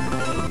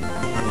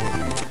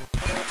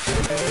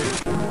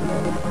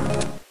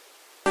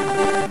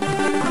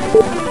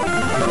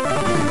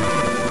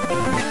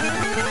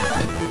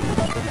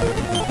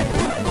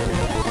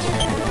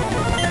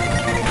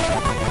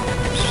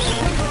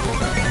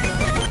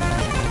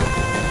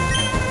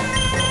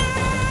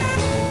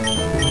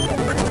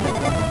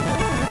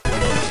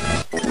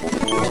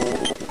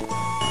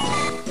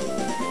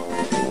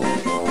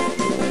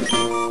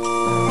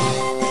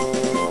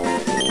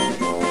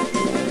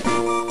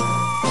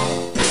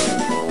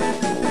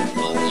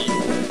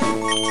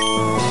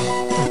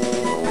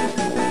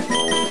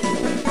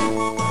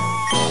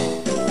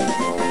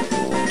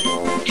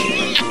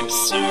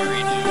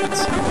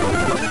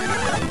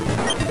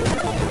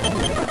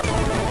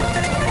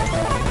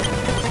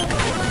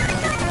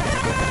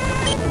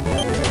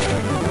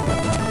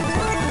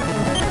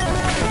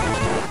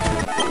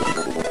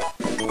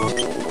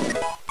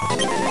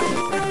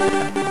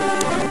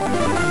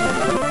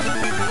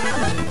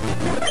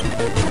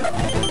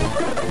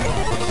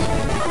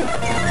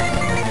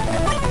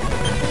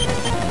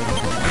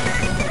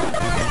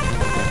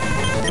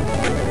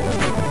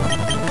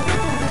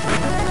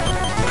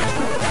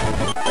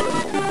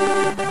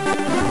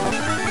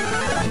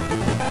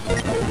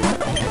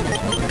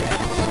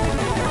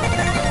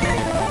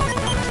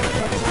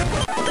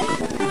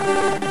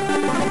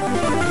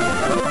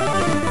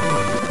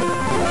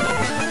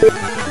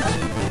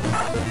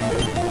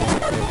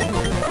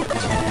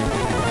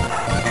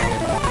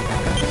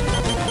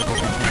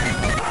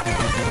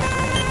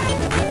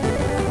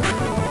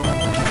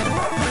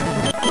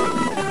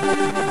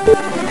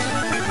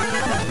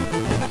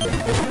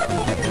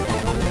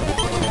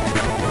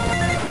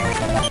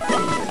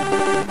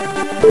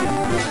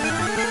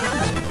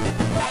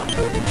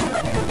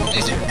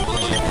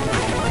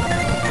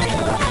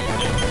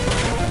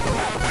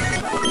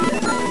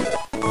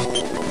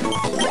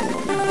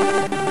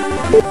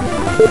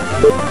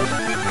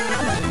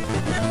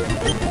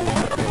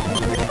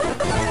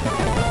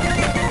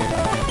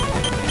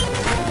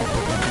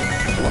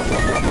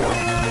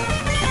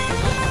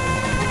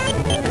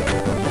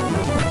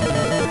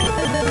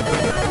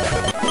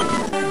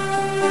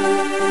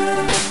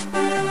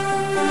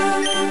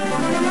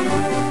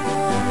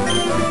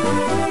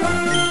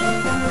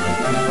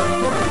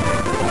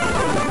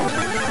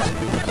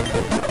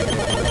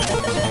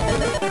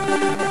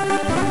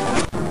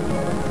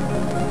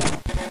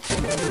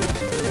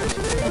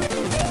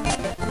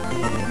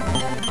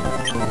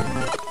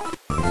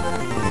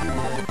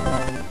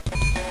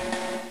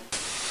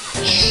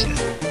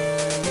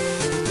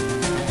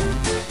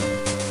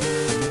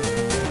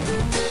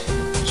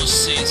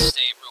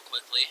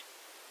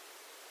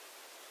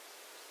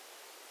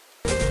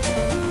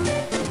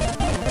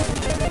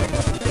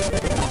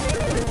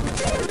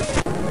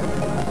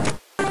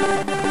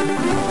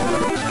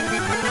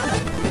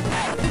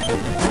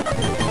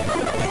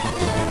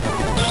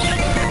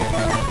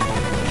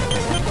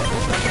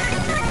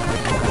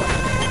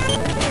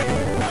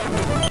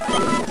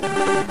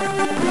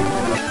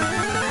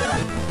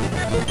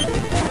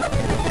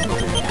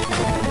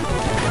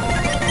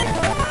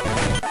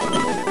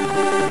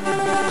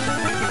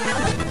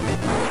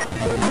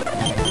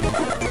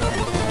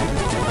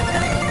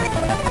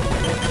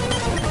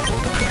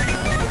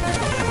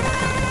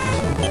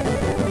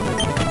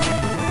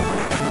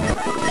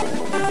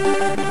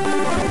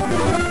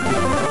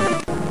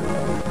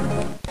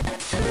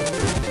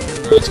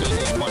 Let's go to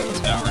the one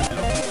tower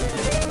now.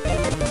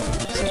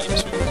 This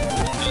game's moving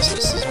because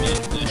this is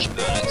being bitch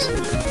about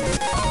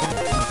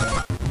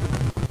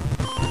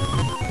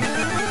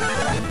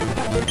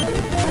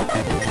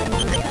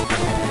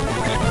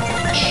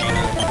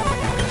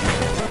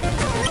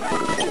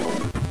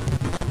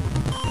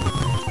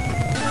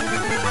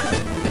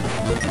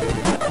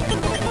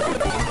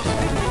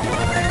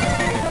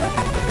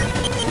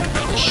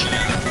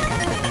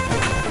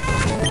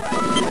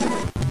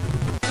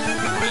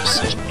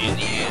such a pain in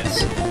the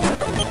ass.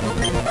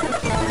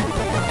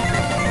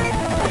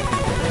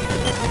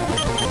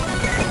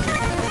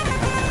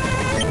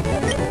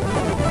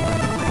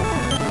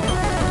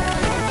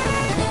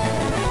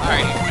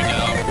 Alright, here we go.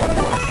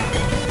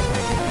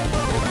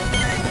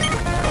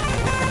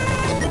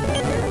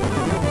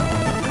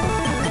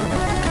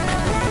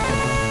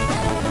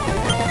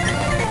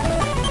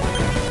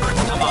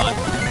 Come on.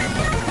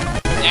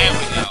 There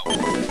we go.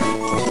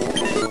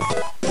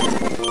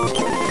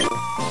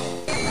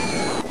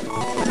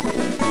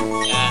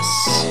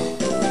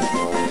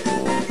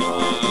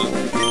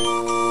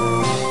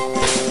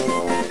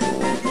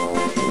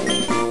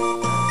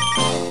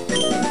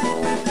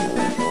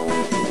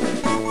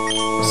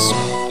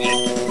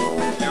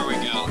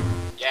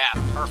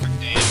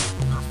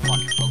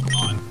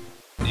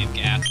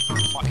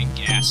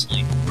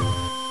 Ghastly.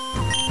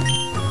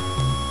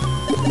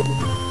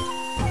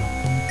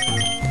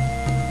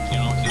 You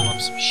know, heal up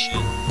some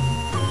shit.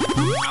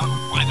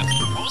 Why the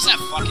fuck? What was that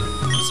fucking?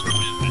 What was the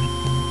point of that?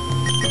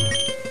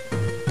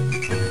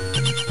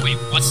 Wait,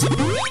 what's the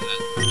point of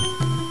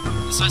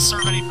that? Is this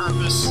serve any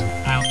purpose?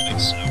 I don't think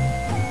so.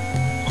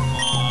 Come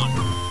on.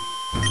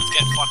 Let's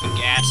get fucking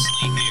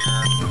ghastly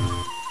here.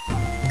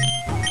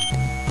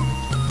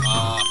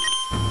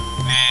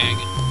 Bag.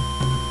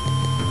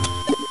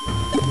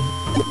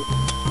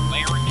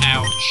 Layer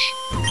pouch.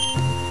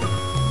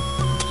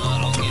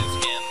 I'll give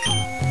him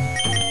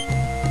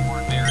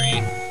Cornberry.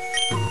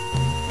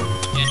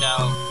 And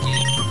I'll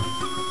give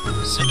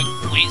Civic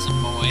Blazing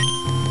Boy.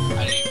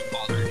 I didn't even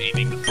bother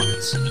naming the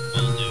fucking Civic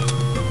Mildew.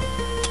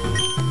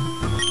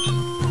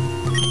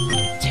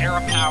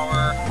 Terra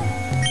Power.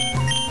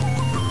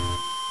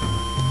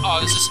 Oh,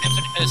 this is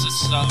infinite. This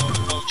is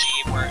OG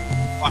where it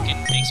fucking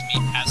makes me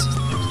pass the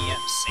key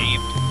I'm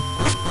saved.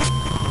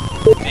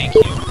 Thank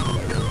you.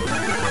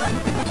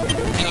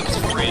 Hey, look, it's a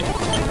friend.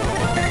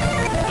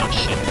 Oh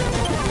shit.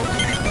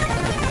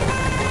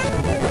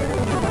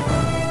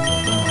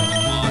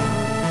 Come on.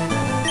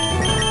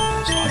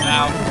 Swap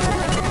out.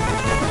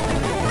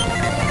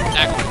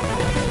 Tackle.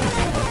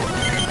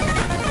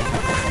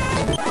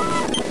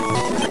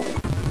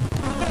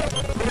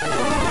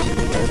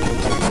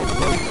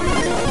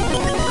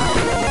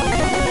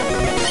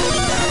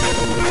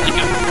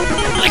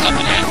 Like up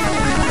and half.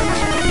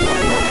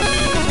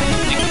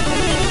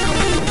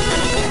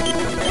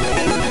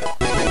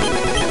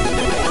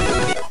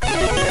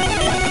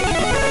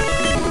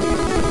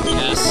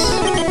 Yes.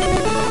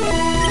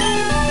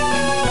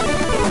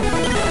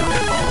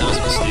 That was a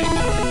mistake.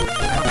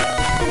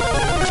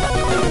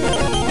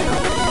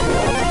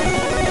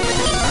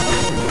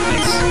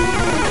 Nice.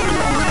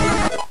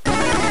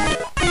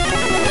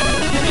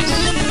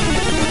 Nice.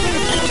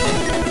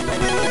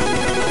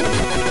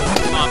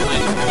 Come on,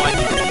 Blazer boy.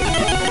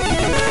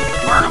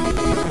 Burn him!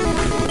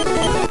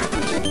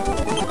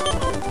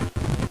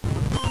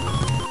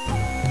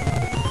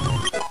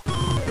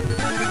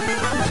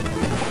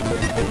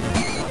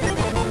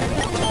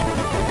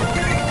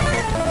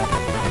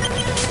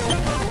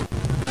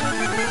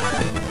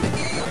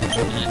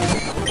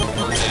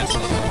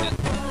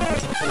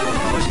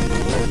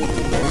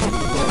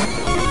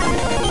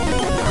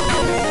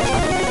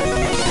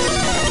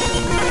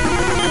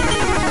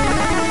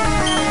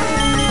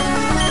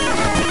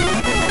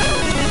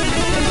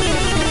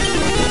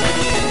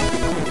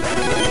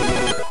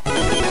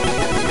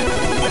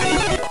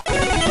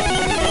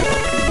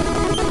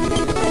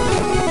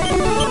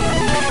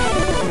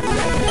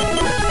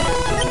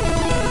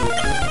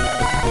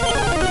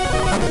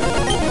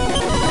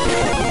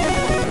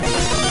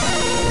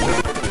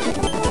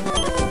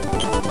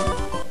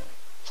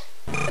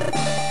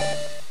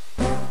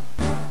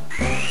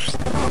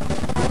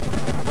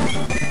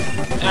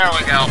 There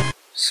we go.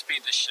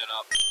 Speed this shit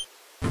up.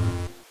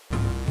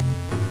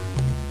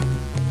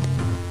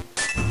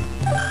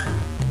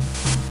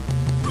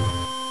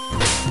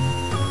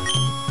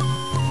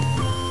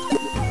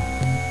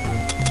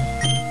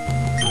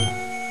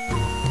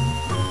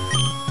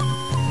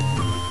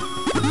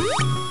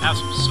 Have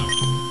some soap.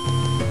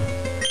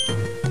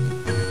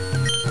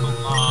 Come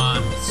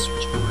on, let's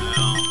switch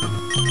around.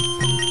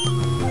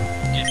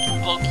 Get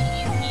bulky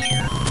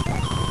here.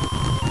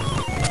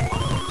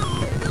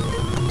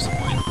 What's the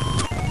point?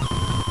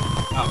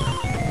 Oh,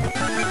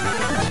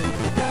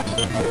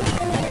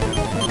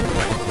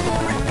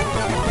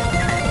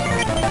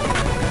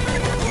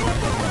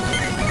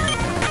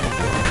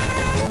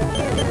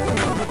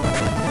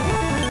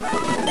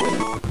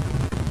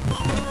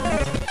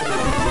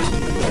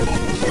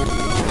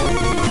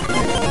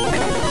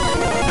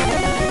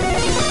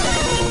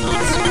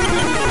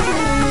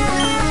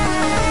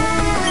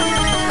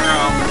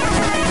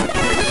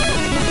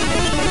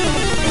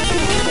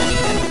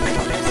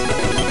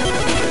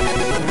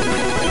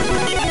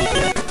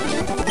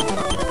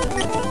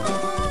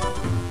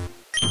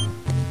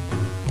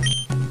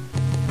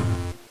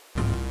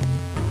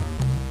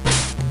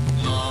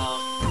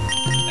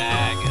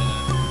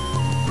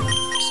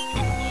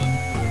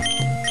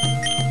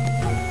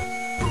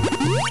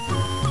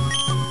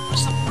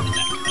 what's the point of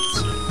that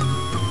cutscene?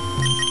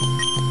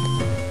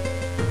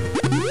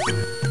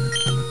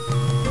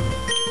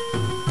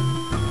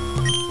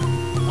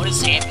 What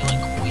does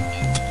Amulet Coin do?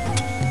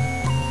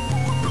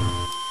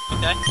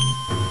 Okay.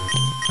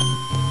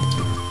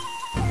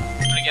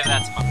 I'm gonna give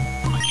that to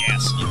my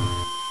Ghastly.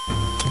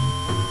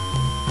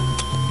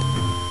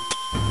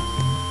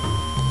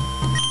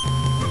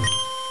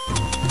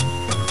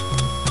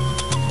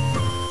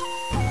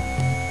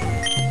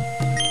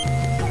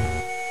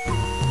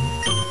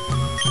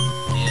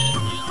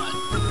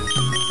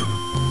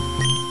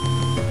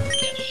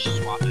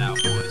 Swap it out,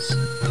 boys.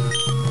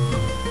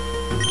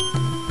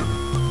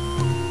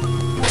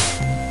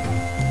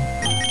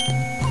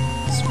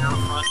 Spear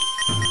front.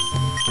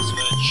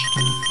 Switch.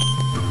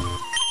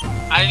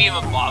 I didn't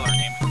even bother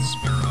naming the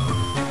Spearo.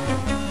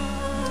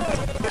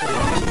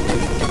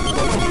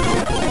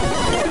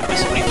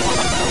 There's so many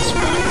fucking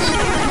spells.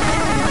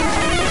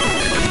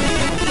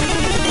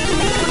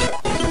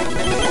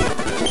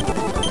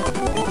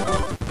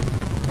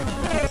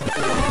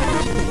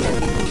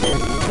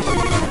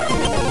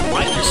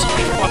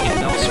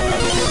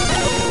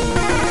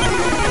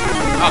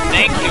 Oh,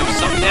 thank you,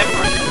 something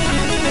different.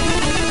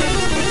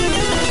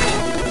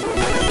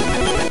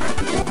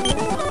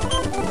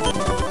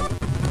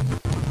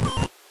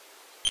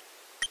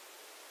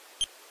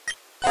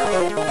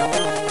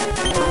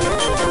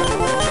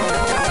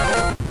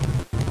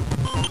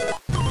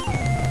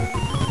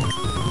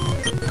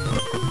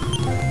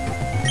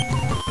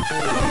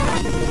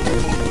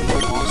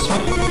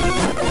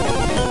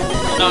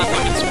 not a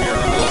fucking spear.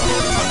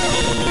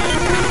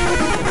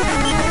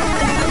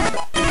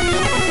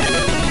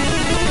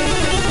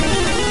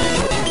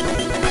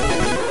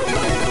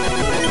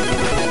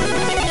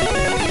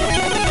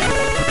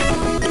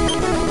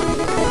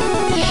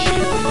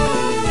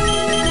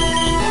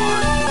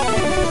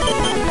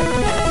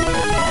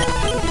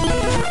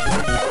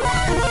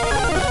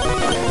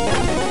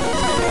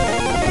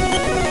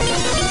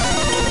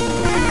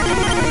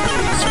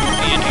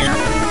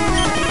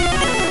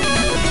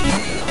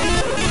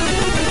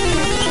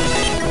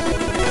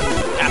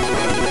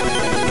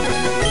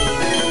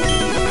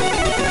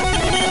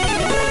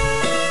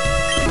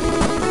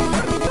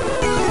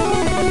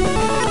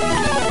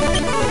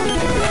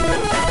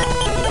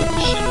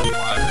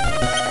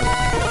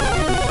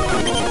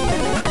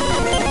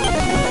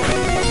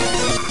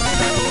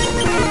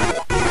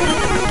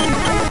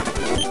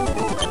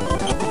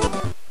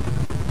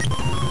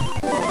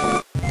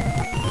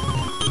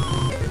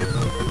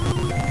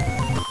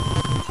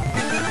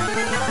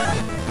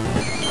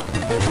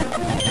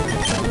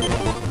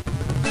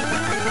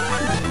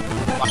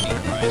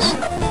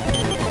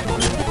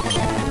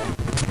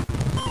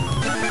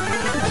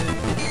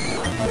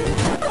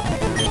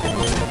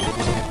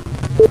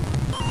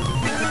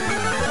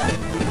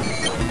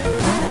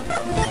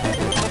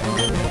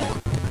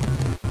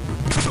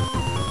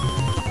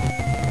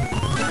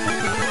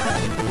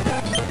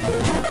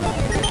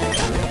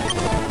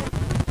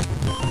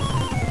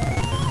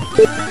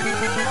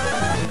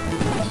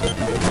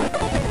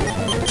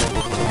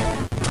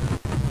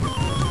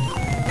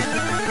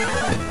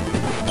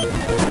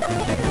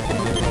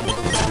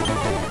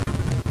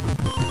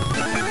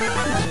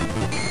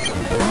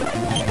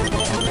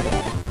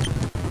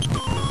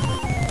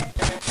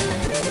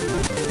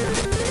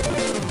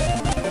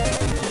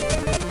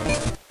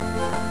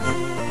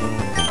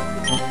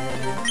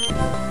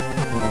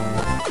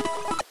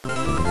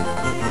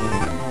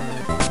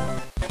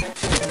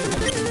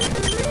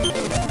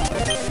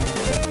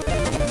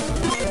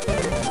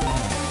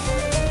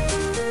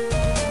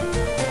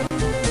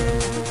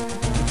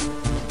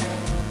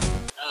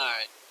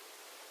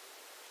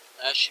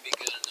 That should be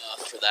good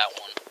enough for that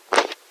one.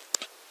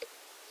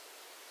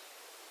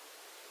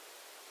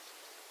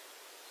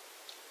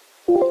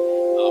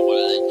 Oh, what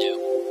did I do?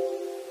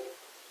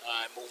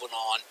 Alright, moving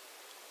on.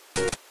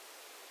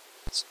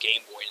 It's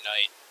Game Boy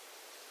night.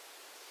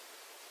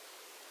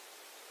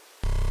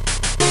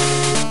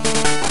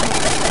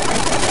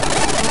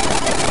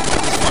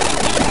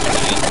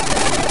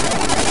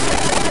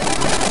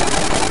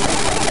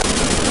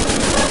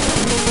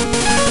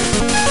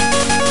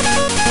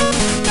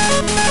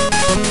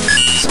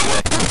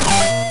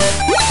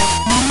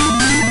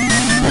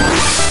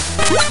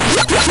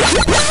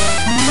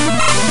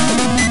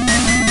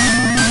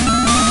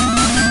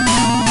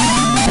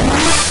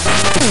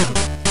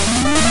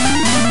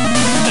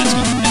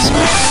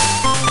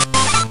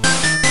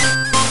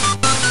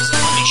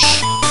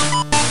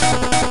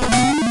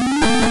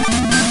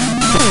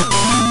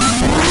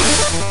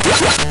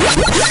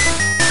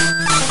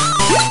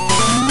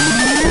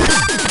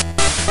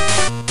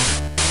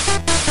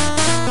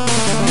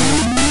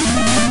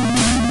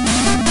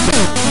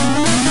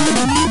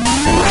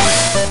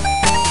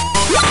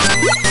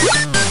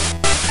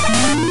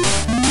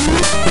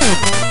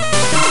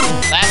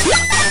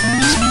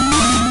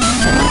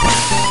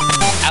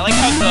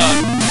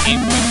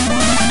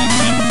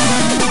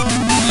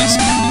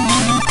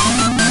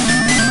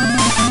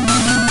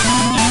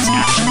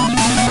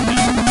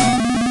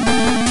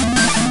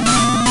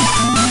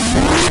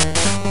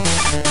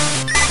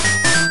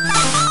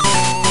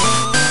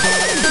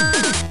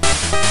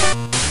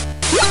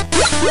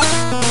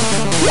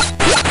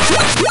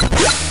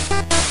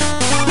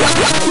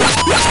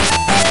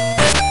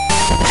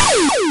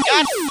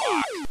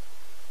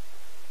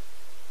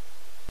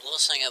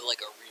 Unless I have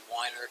like a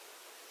rewinder.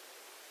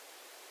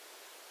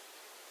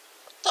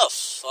 What the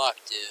fuck,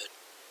 dude?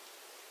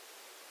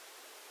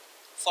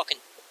 Fucking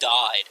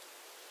died.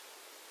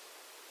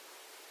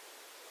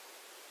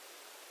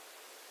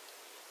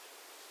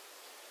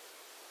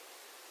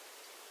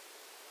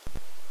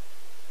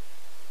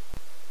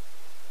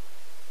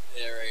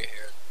 Yeah, right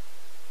here.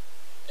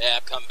 Yeah,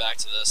 I'm coming back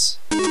to this.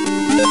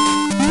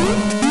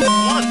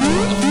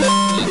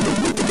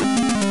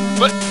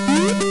 What?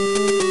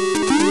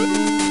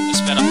 I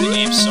sped up the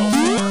game so far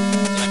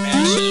that I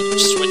managed to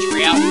switch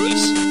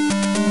realities.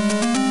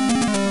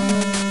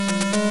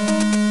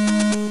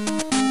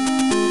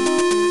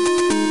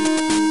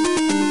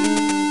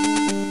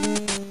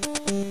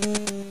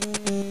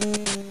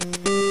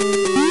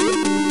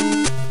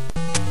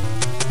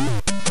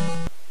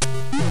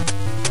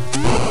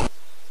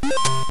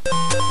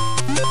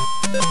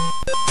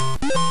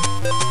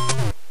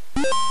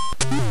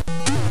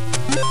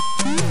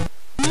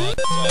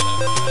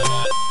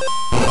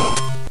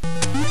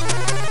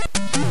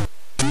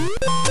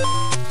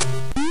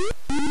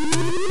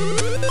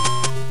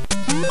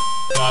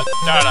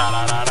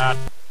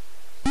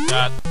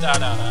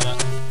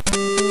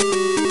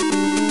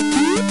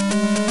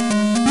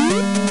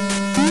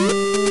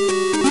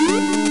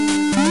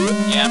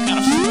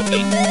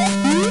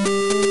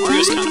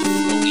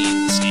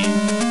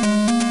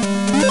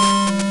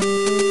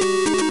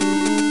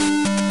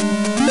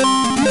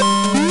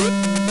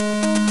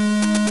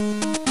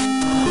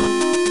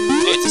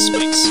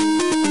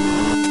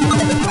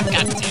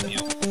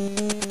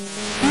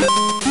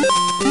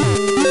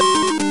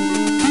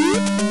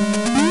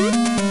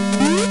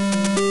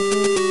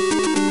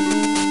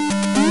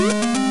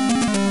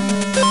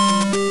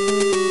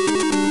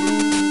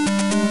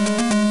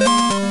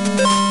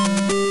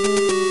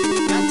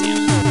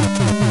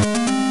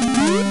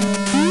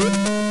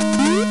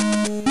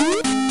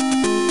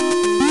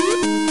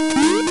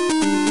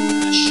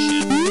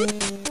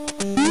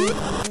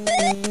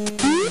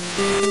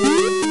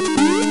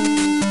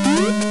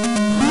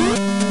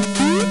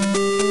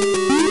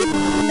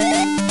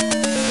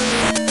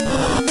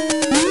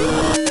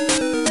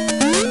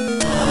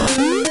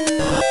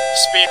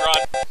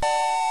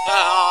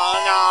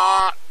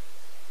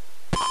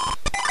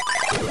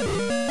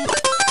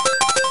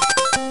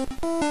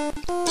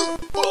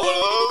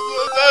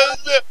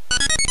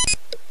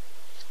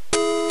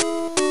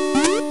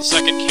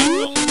 Second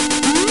kingdom.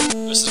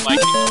 This is my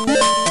kingdom.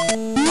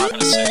 I'm not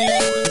gonna say the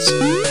other words.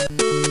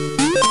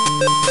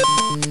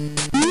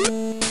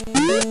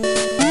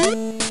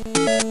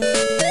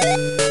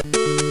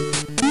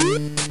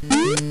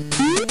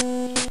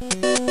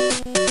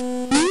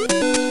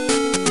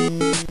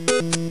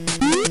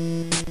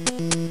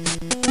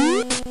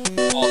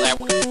 All that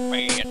would have been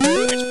bad.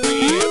 It's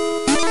bad.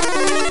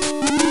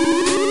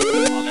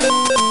 All that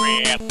would have been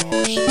bad,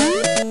 boys.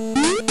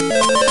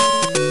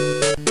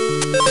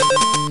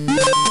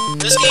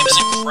 This game is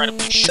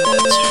incredibly short,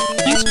 too. It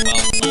takes 12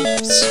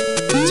 levels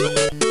total.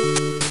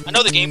 I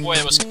know the Game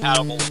Boy was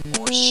compatible with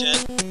more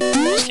shit.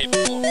 It was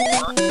capable of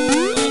more.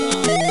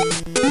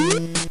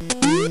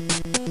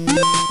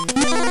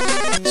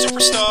 But,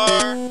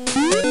 Superstar!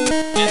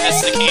 And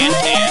that's the can.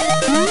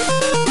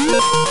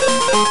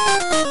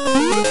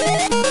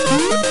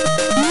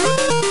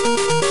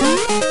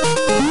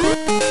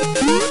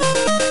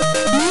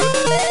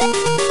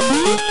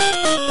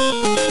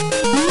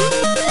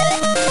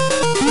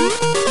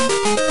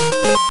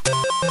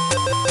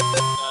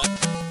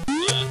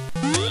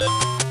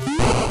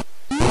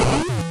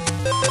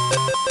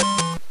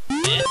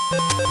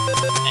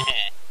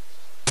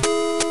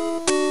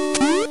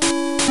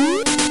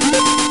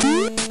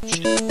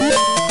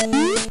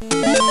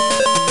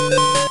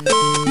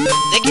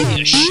 They give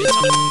you a shit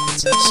ton of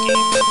points in this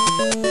game.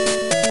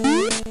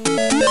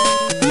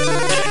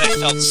 And I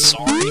felt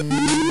sorry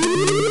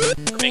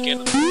for making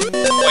it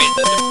quite a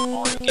different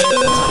Mario game at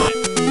the time.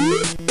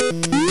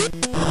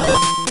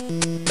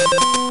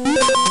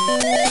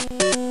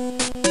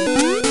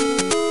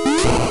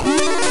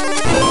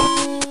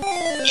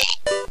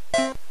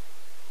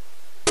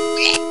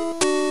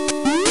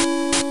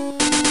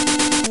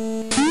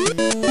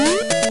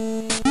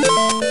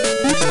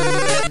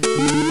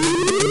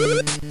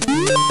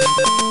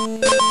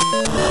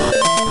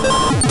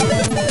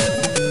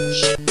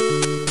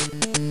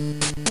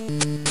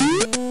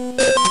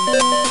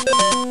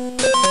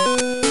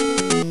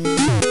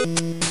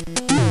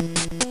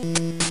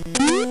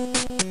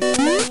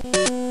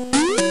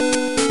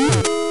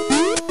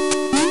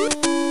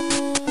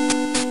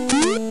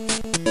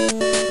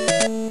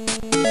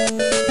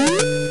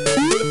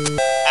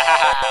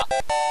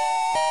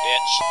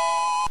 Bitch.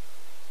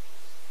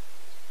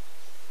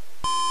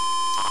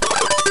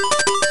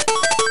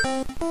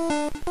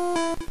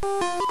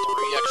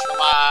 Three extra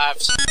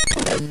lives.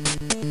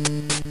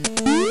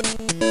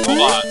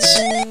 Robots.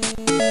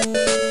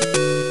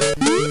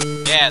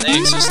 Yeah, they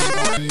exist in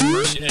Mario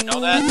Universe. You didn't know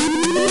that?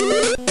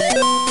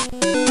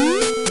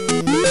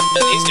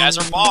 And these guys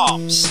are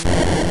bombs.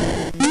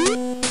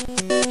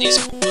 These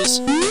Koopas.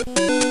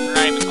 They're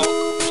not even called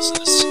Koopas in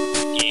this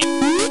game.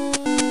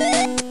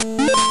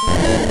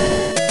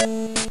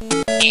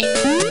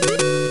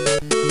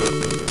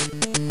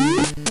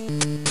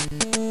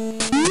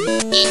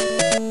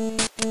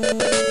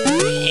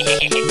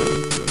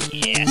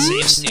 Yeah,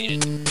 save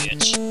stated,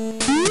 bitch.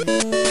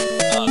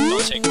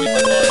 Don't take away my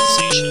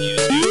monetization,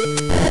 YouTube.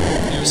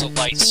 There's a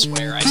light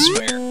swear, I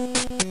swear.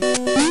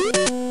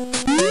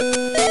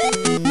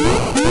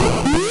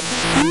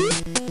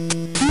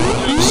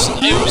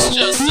 It was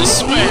just a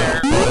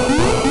swear.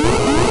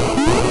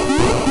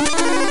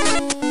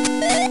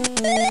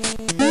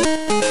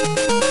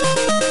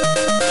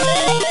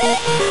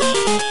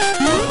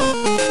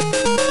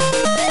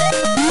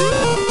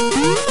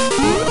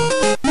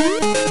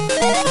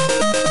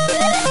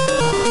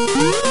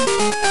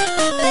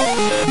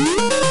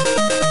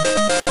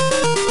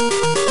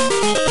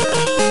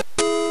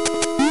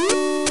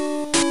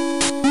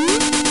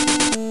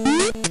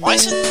 Why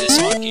isn't this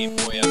on Game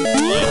Boy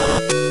Online?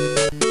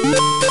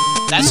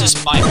 That's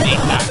just my main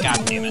pack,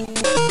 goddammit.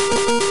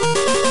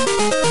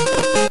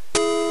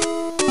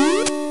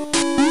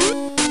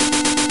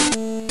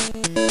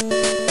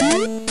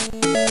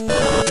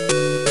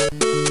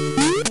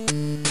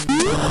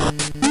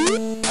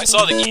 I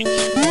saw the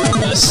GameCube for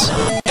this.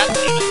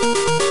 Goddammit.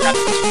 Forgot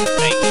to do the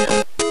thing here.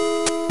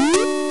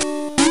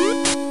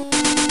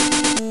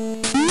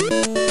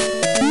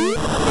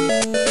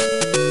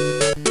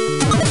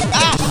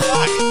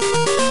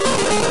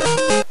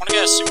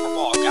 A Super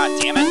Ball, god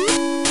damn it.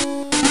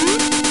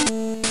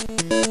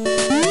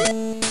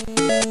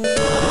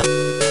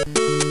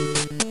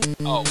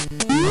 Oh.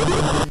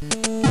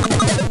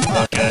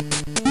 Oh god.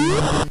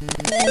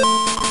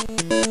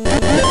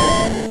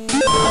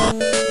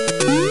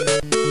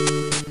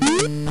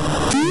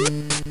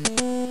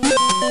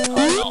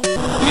 Oh no.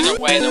 Either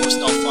way, there was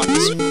no fucking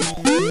Super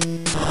Ball.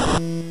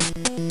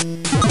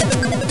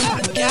 Oh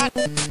god.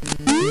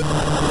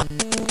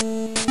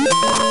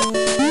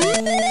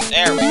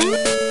 There we go.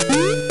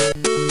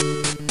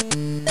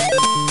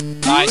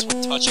 Eyes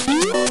were touching the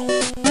turtle.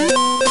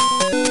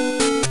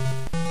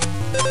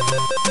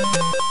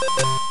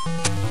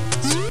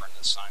 Super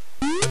this time.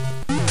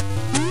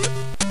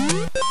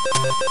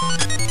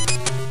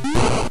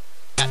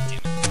 God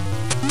damn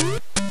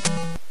it.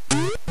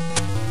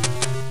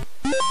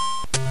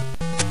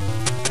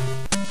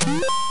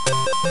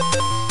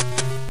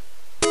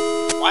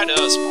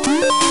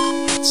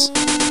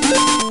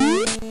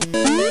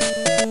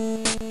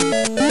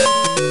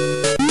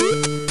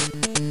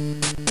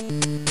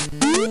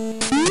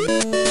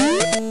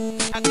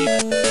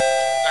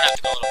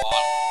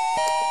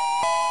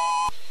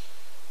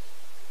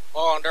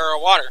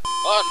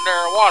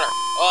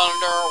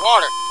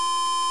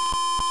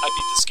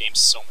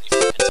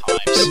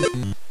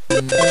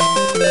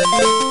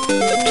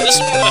 And this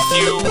is one of the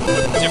few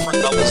different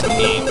levels in the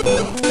game.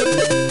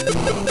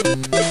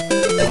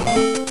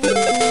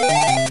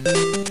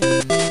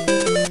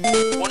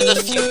 One of the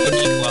few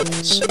unique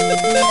levels.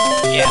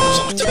 Yeah, there's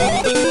only 2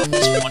 unique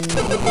levels.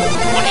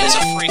 One is a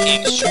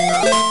freaking shooter,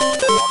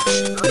 underwater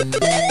shooter.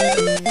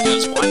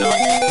 Because why not?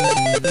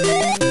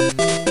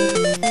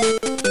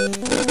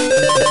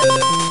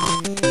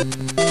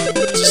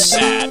 It's just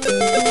sad.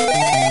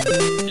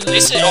 At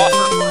least it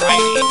offered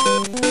variety.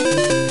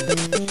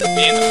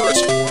 Being the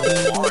first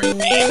horrible Mario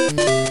game.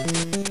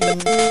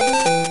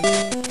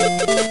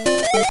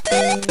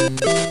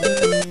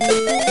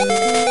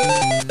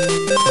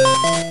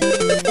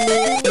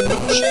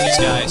 Shoot these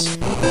guys.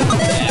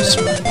 Yes.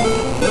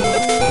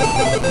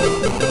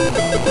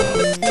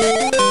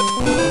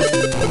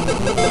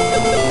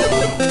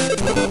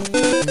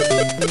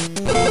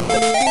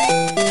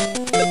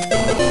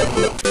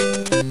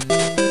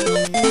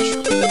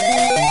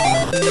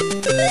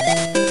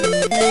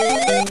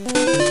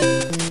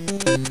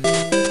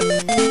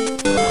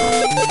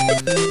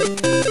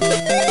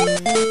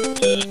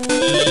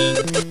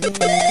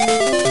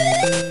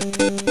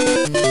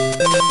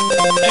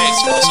 Hey,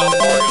 it's also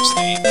Mario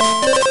State.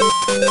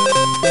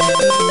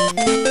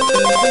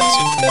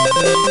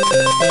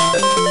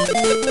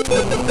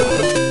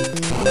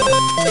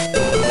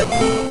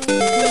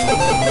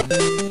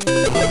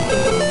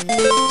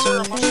 Is there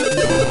a mushroom?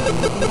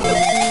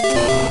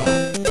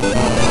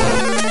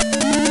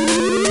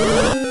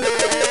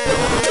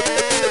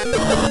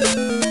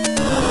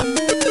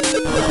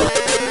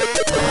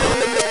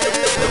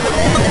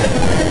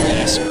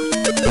 Yes, sir.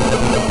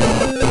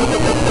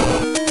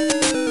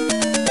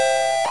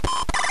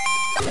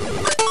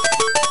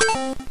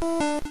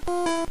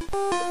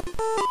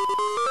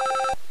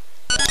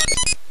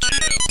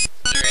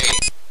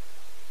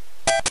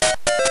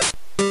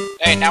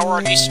 Hey, now we're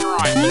on Easter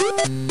Island.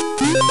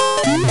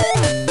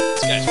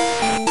 These guys are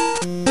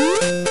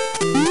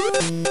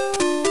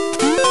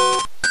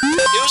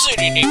It was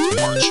a unique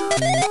departure.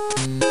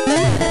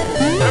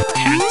 Whatever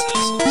happened to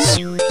this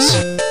series?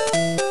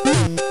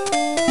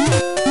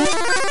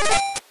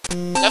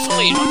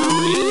 Definitely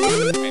underrated,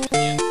 in my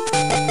opinion.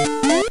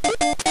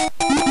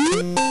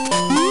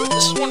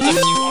 This is one of the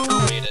few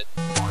underrated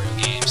Mario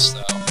games,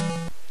 though.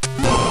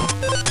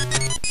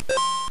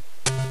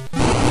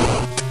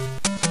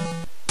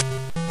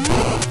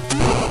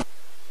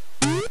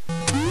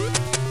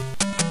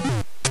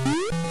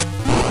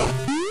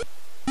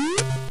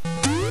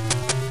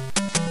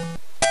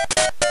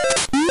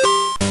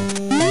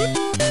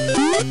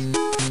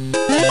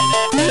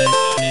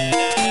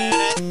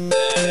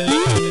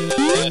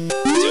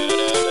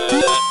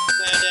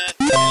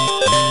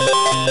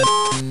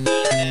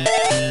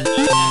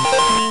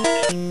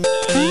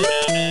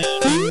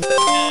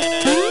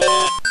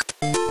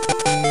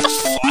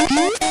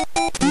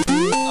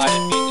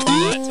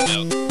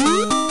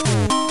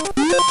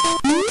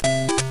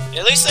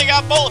 At least they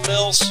got bullet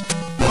bills.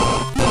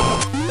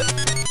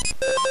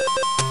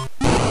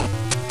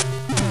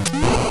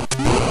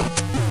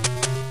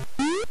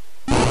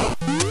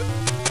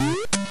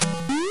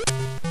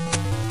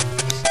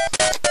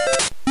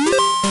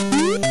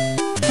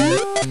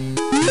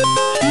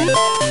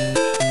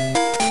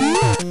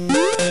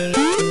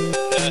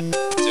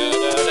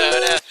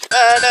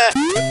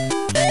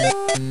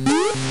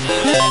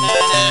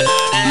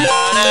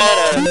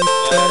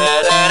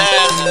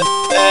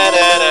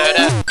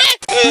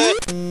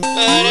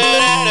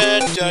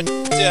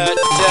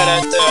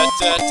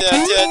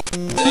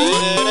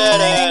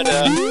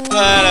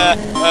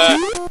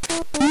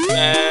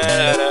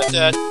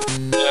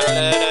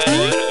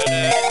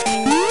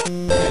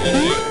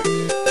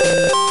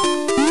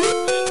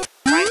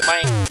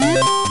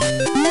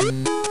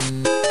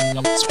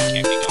 Nope, this one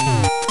can't be done.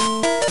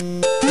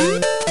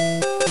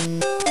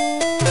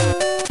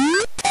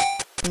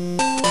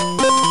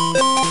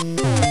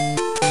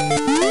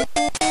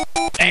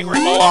 Angry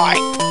Moai!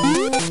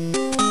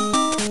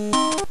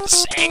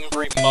 This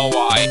angry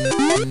Moai.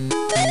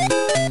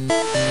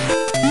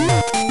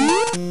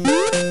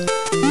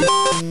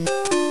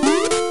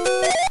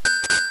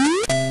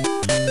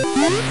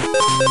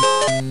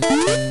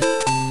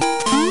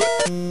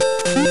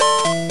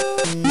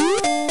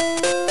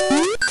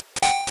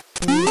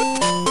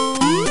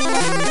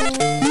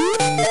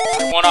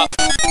 One up.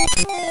 And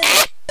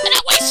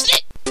I wasted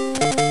it!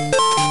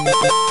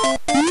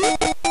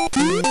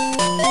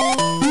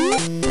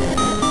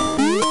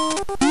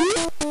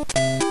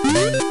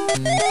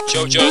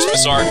 JoJo's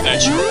Bizarre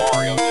Adventure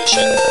Mario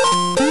Edition.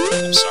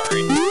 I'm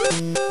sorry.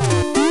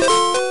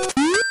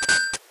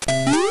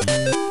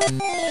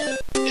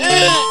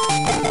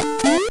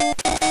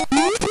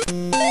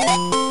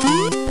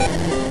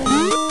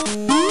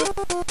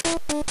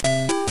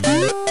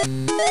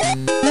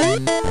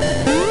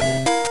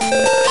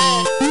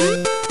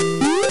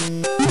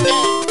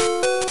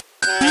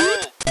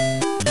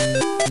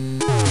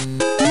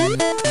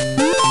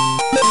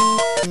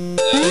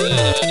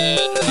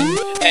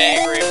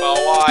 Angry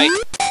Moai.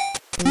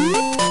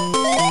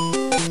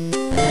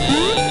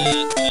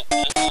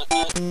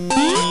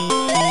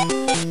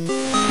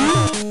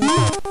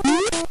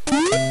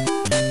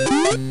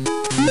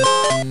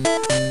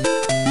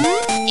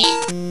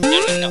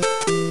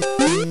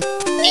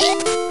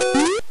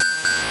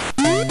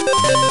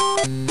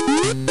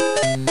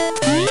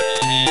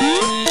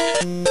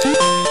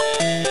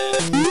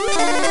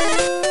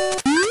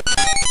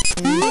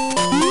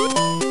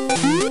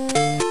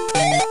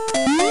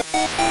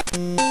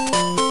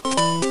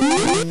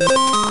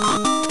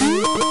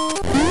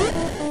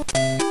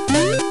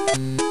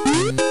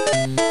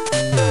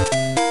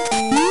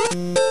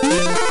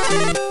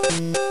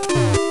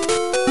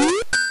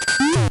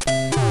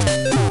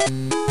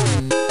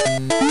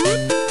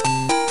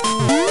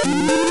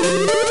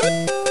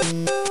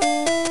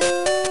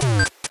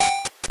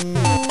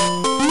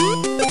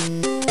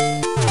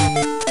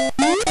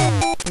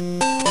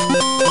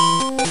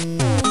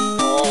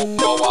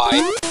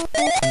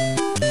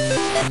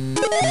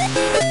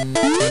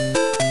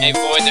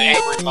 Avoid the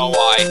angry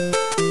Moai.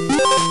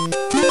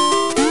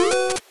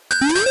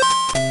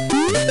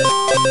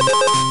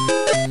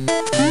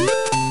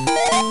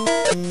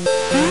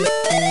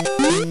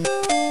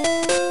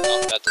 Oh,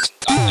 that does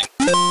nothing.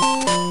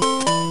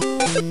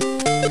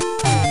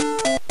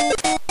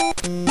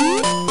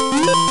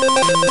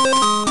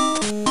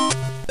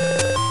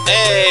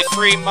 Hey,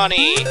 free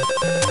money!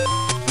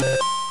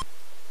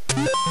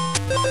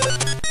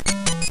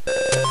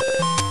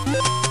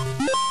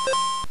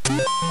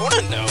 I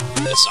wanna know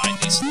who designed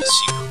these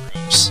secret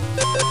rooms.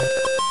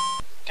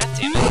 God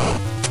damn it.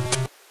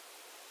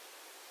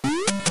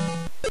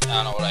 I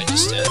don't know what I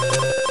just did.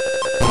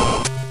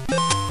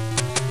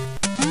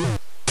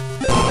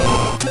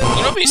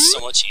 You know it'd be so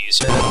much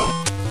easier? A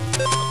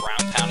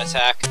ground pound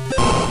attack.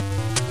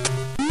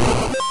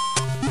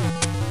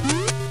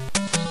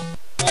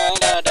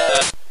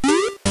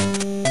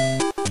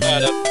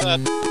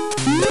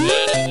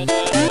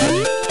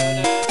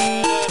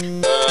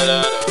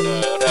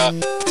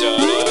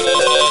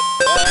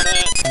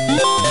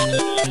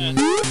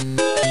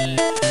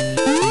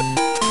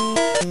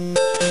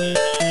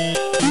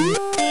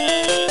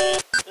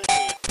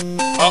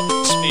 Up,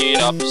 speed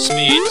up,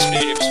 speed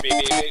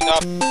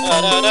up, da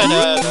da da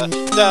da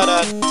da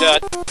da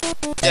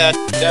da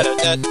da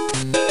da da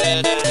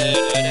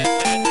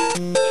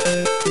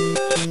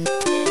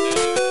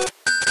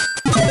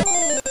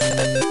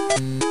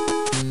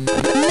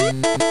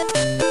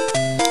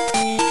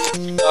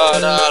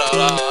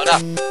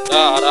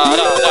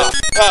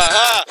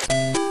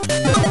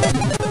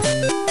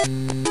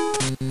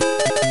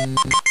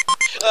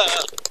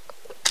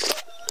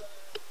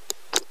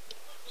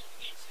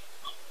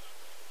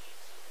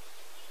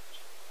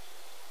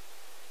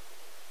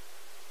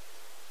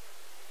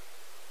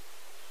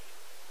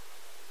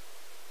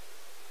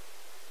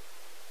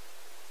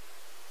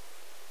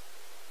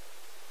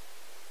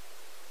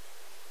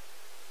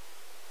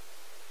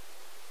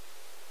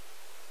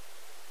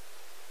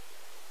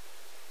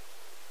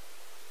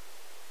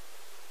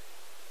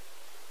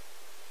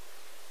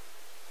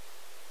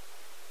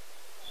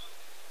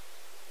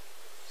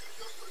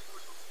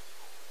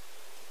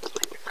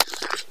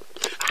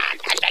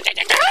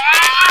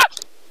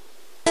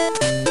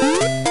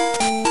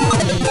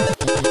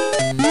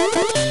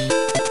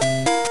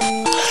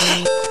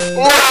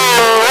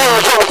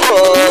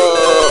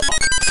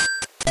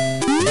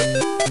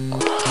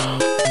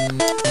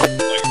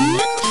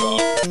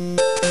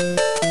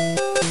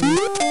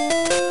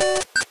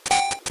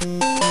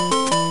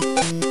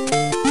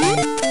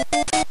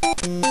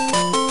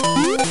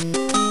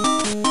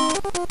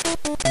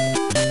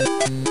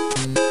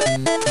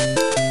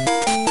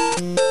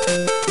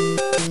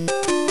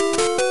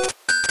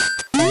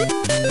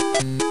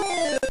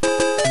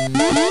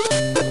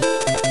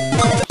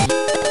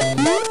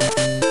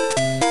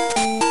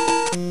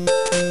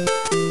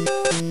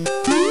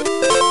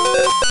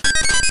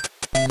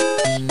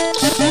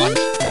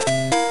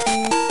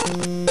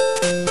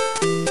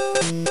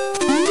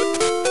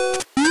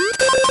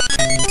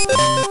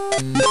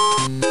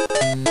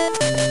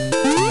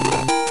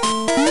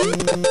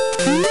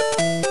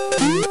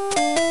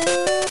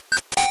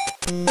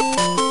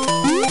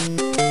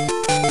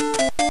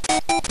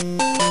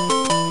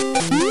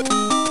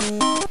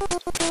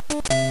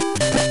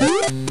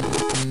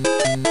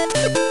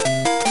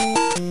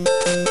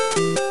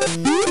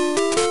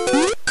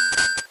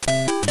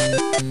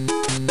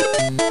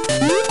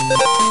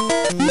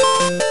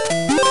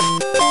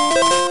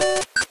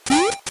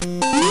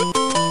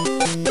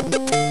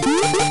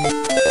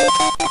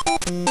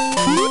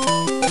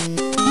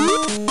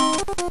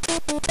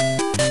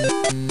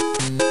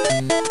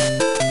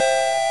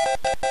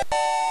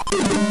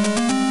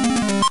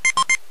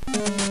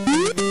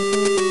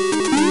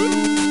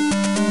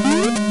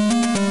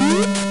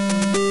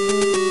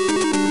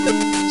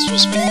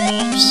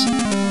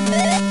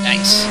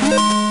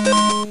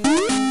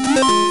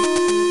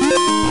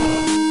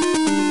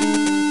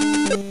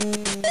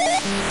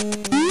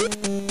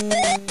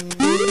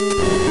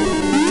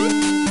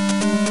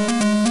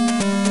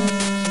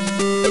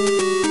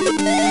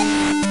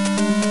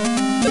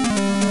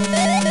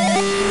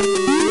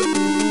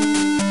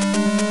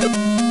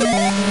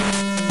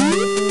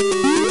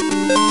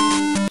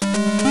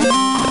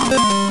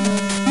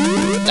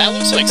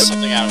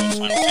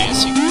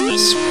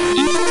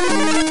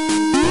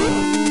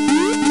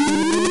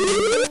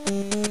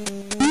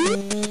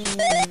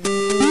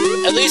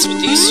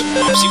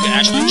you can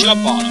actually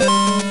jump on them.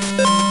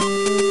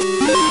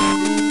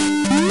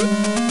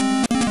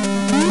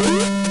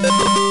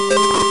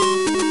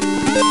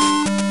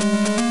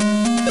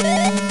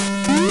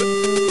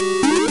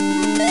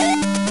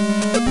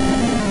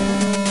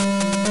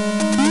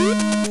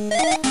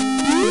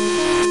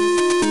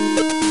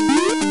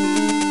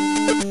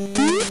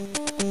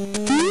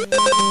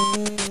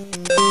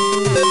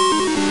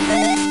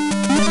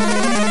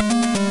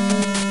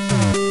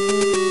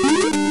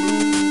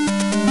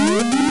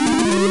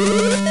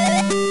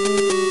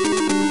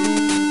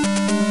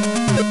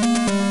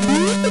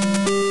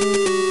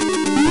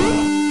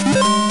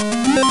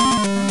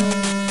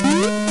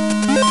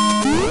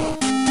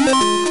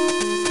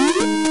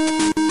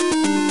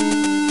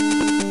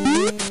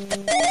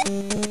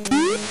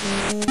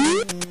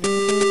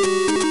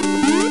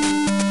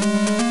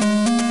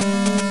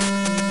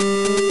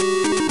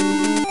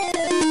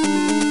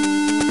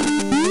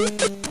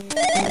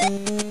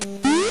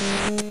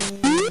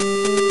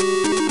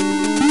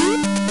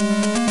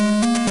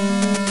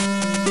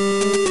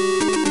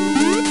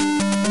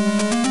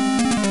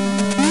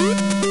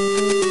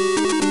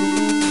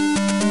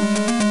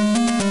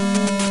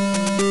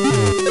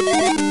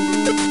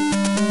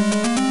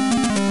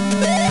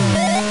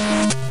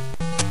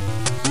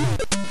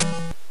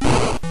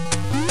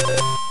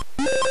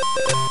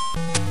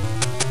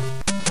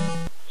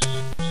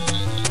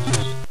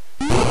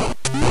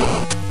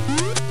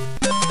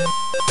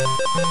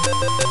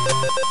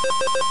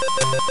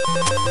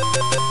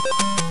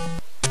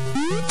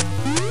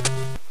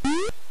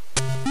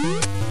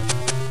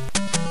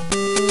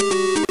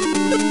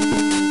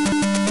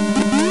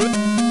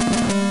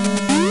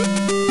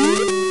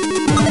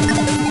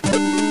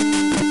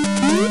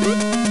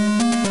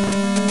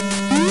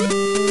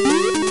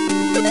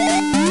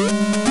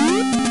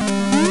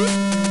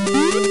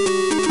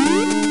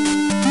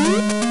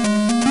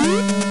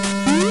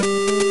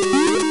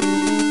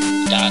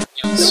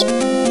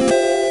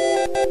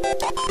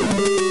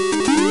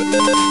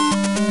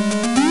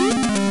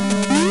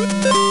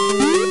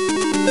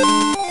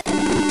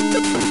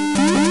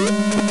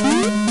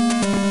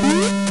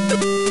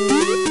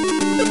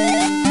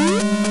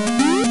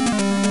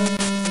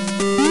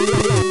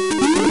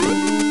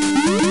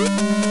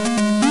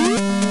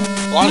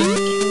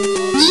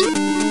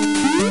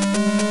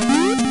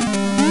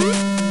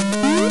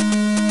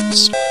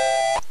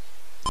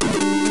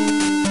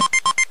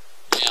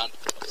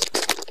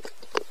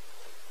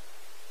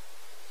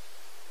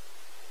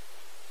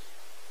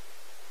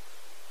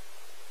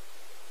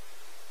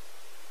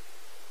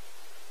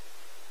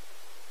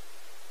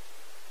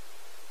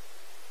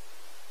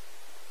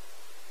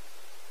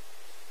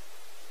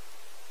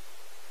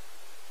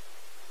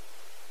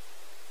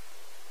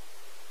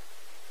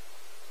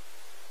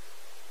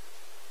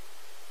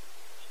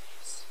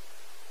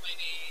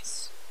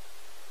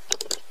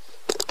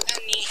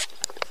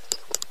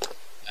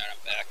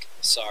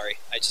 Sorry,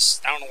 I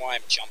don't know why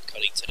I'm jump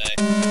cutting today.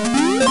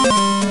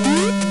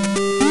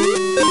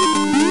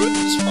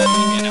 It's probably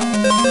gonna be an hour.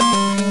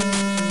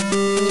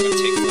 It's gonna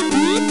take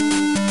forever.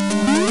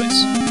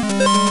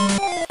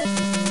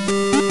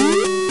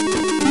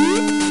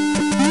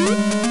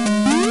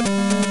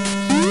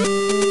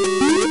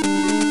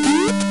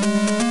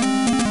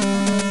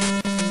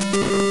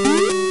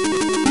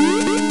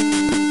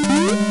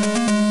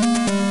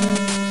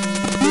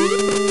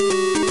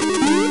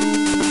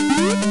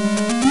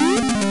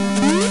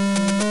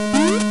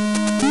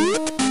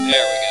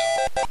 There we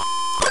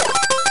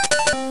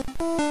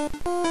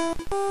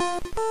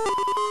go.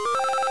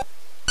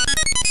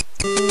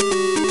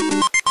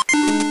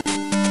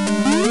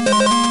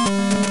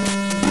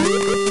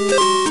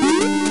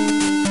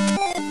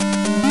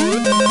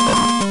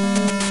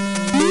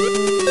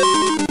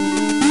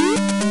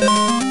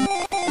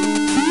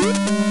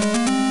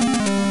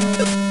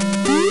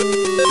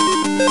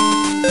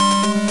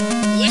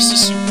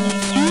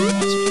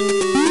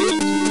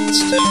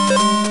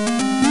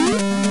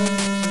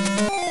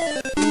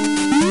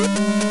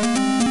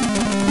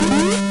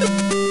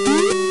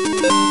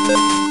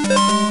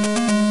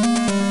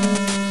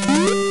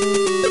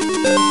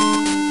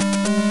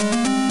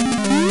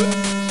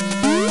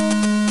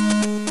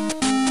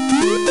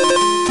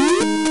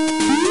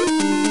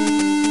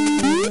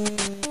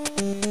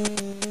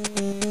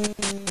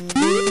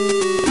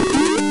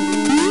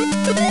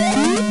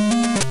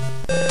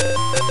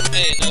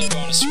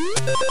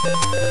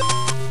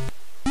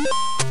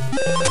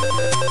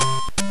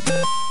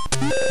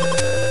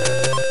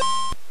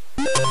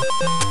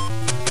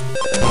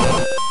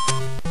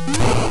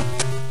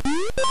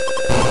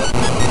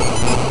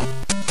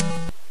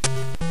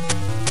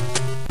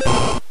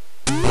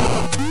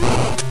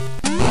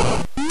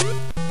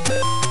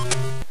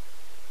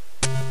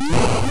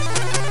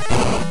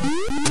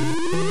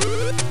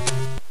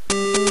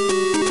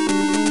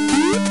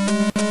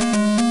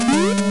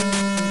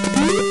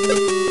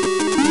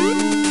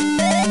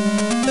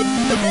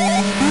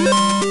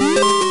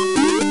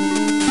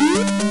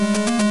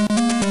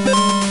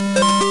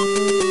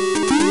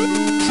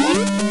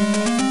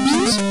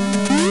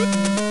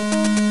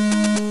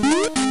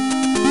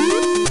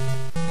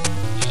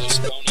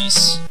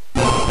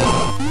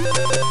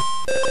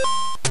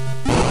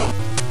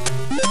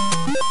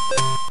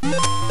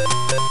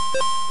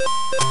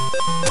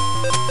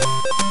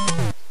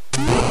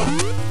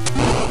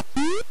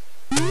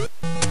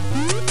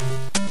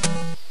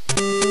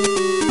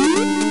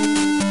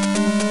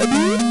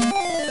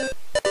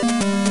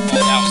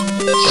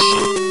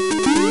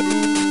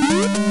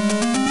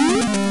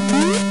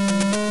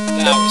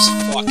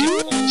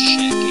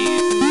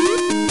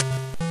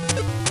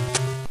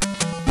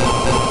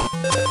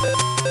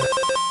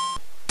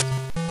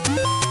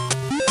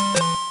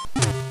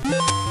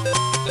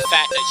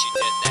 that you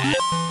did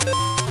that.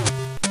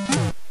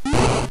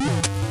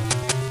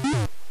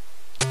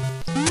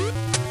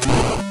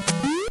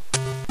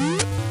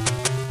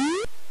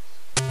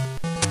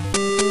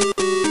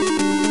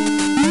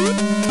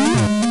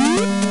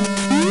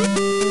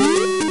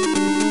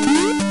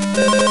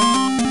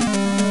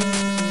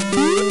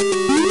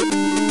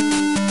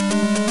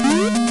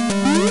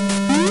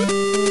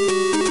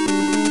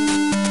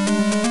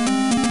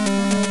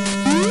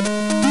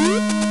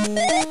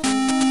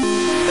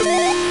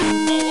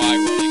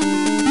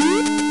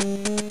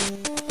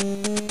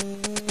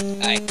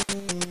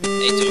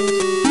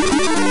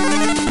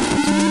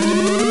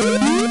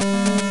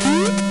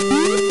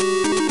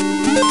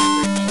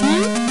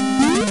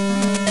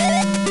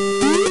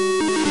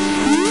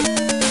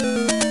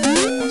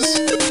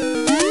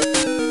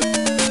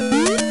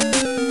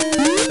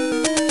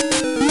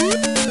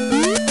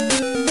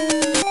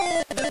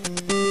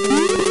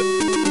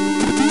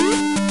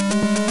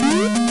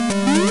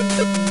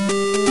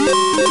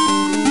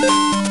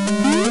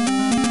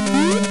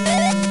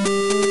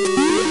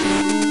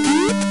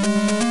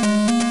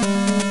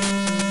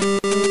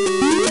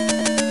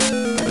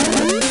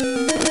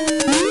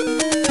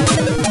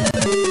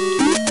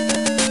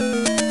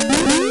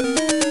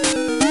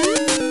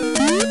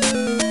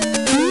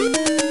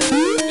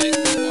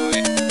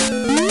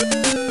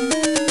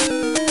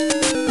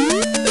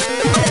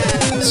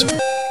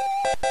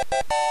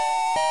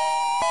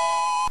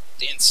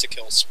 The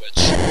insta-kill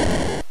switch.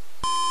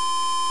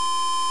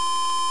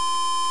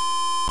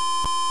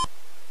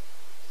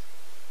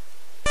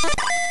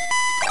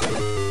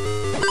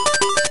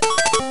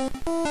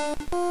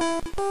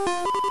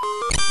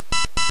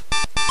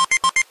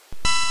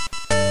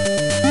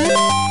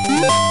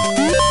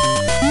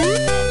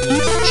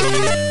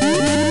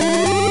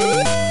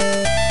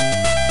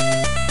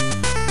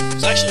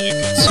 It's actually a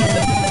good song.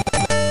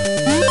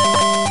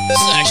 This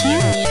is actually a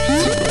really good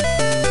song.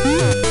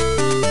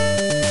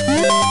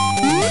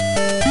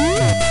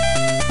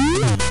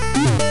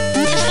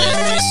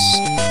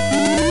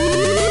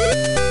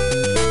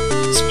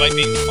 Despite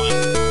being the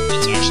final world,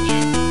 it's actually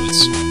a good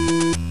song.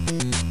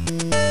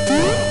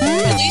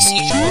 At least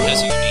each world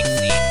has a unique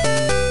theme.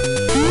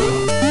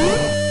 Oh,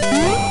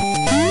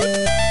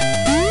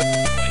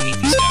 I hate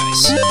these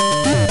guys.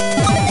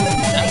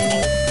 I don't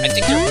know. I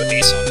think they're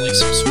based on like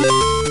some sort of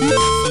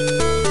folklore.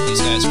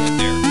 These guys right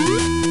there.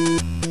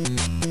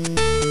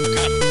 They're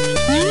kind of boring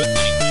to deal with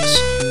anyways.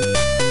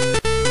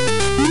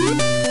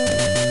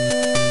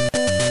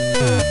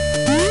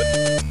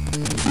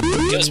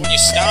 Because when you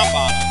stomp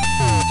on them,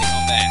 they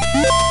come back.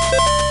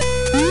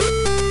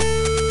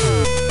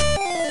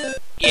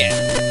 Yeah.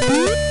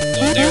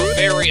 Though they're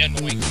very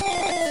annoying to deal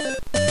with.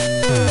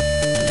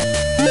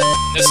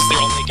 This is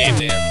their only game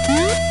they ever do.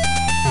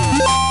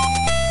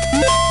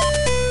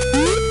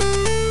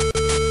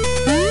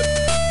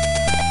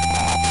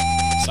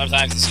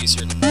 Sometimes it's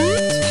easier to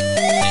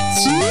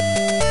hits.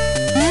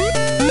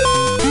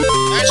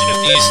 Imagine if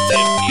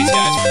these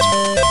guys were to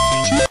a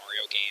future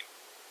Mario game.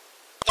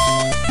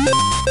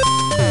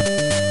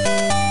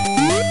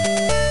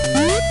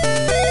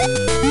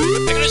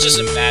 I can just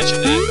imagine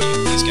that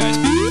these guys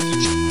being in a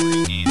future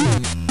Mario game.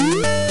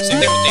 Same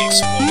thing with the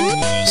exploding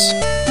Koopas.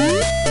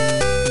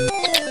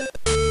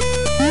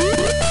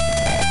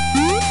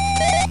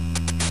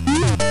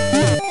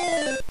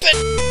 But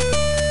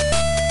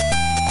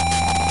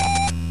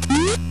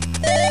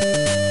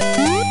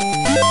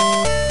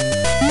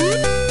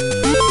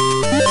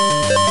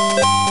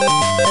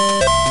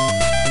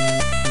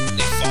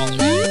they follow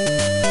you.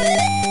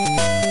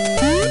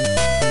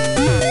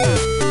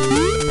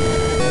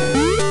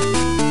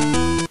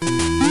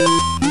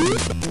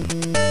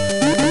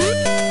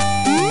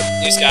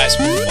 These guys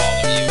will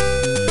follow you.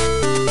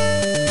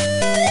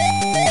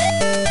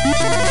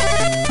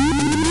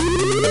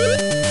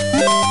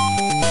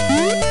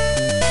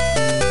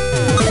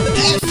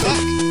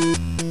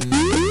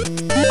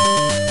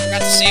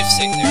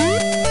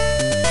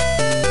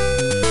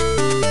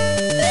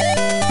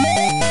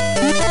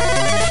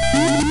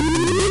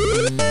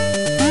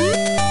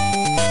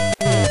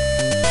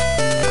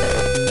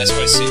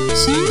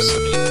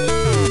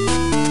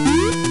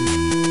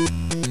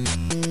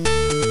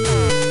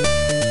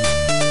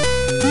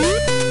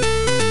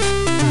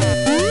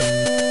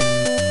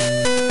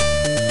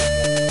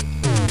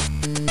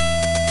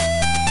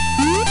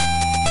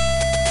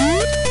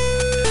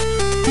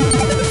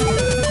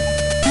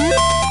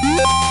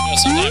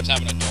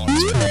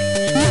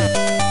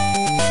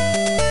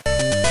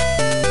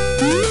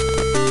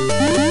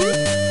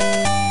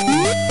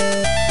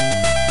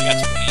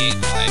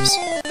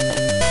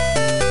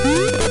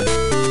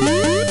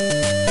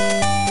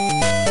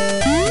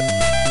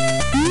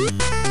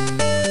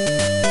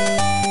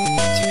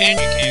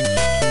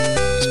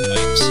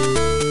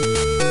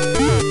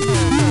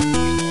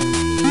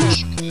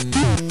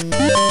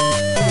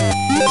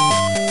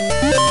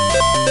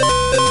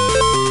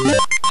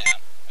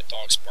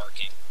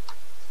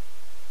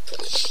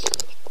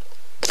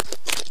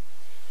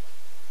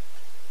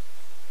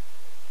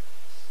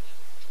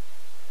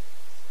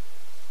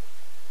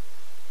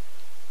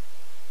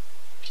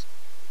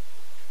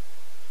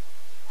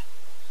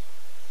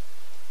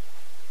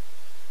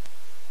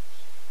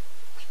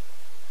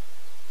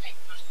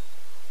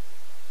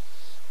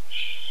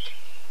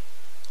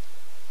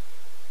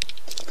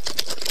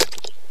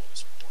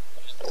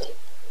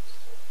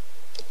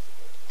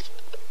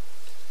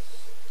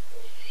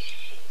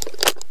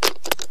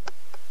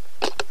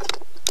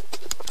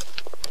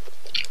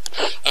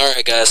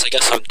 Alright guys, I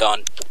guess I'm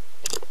done.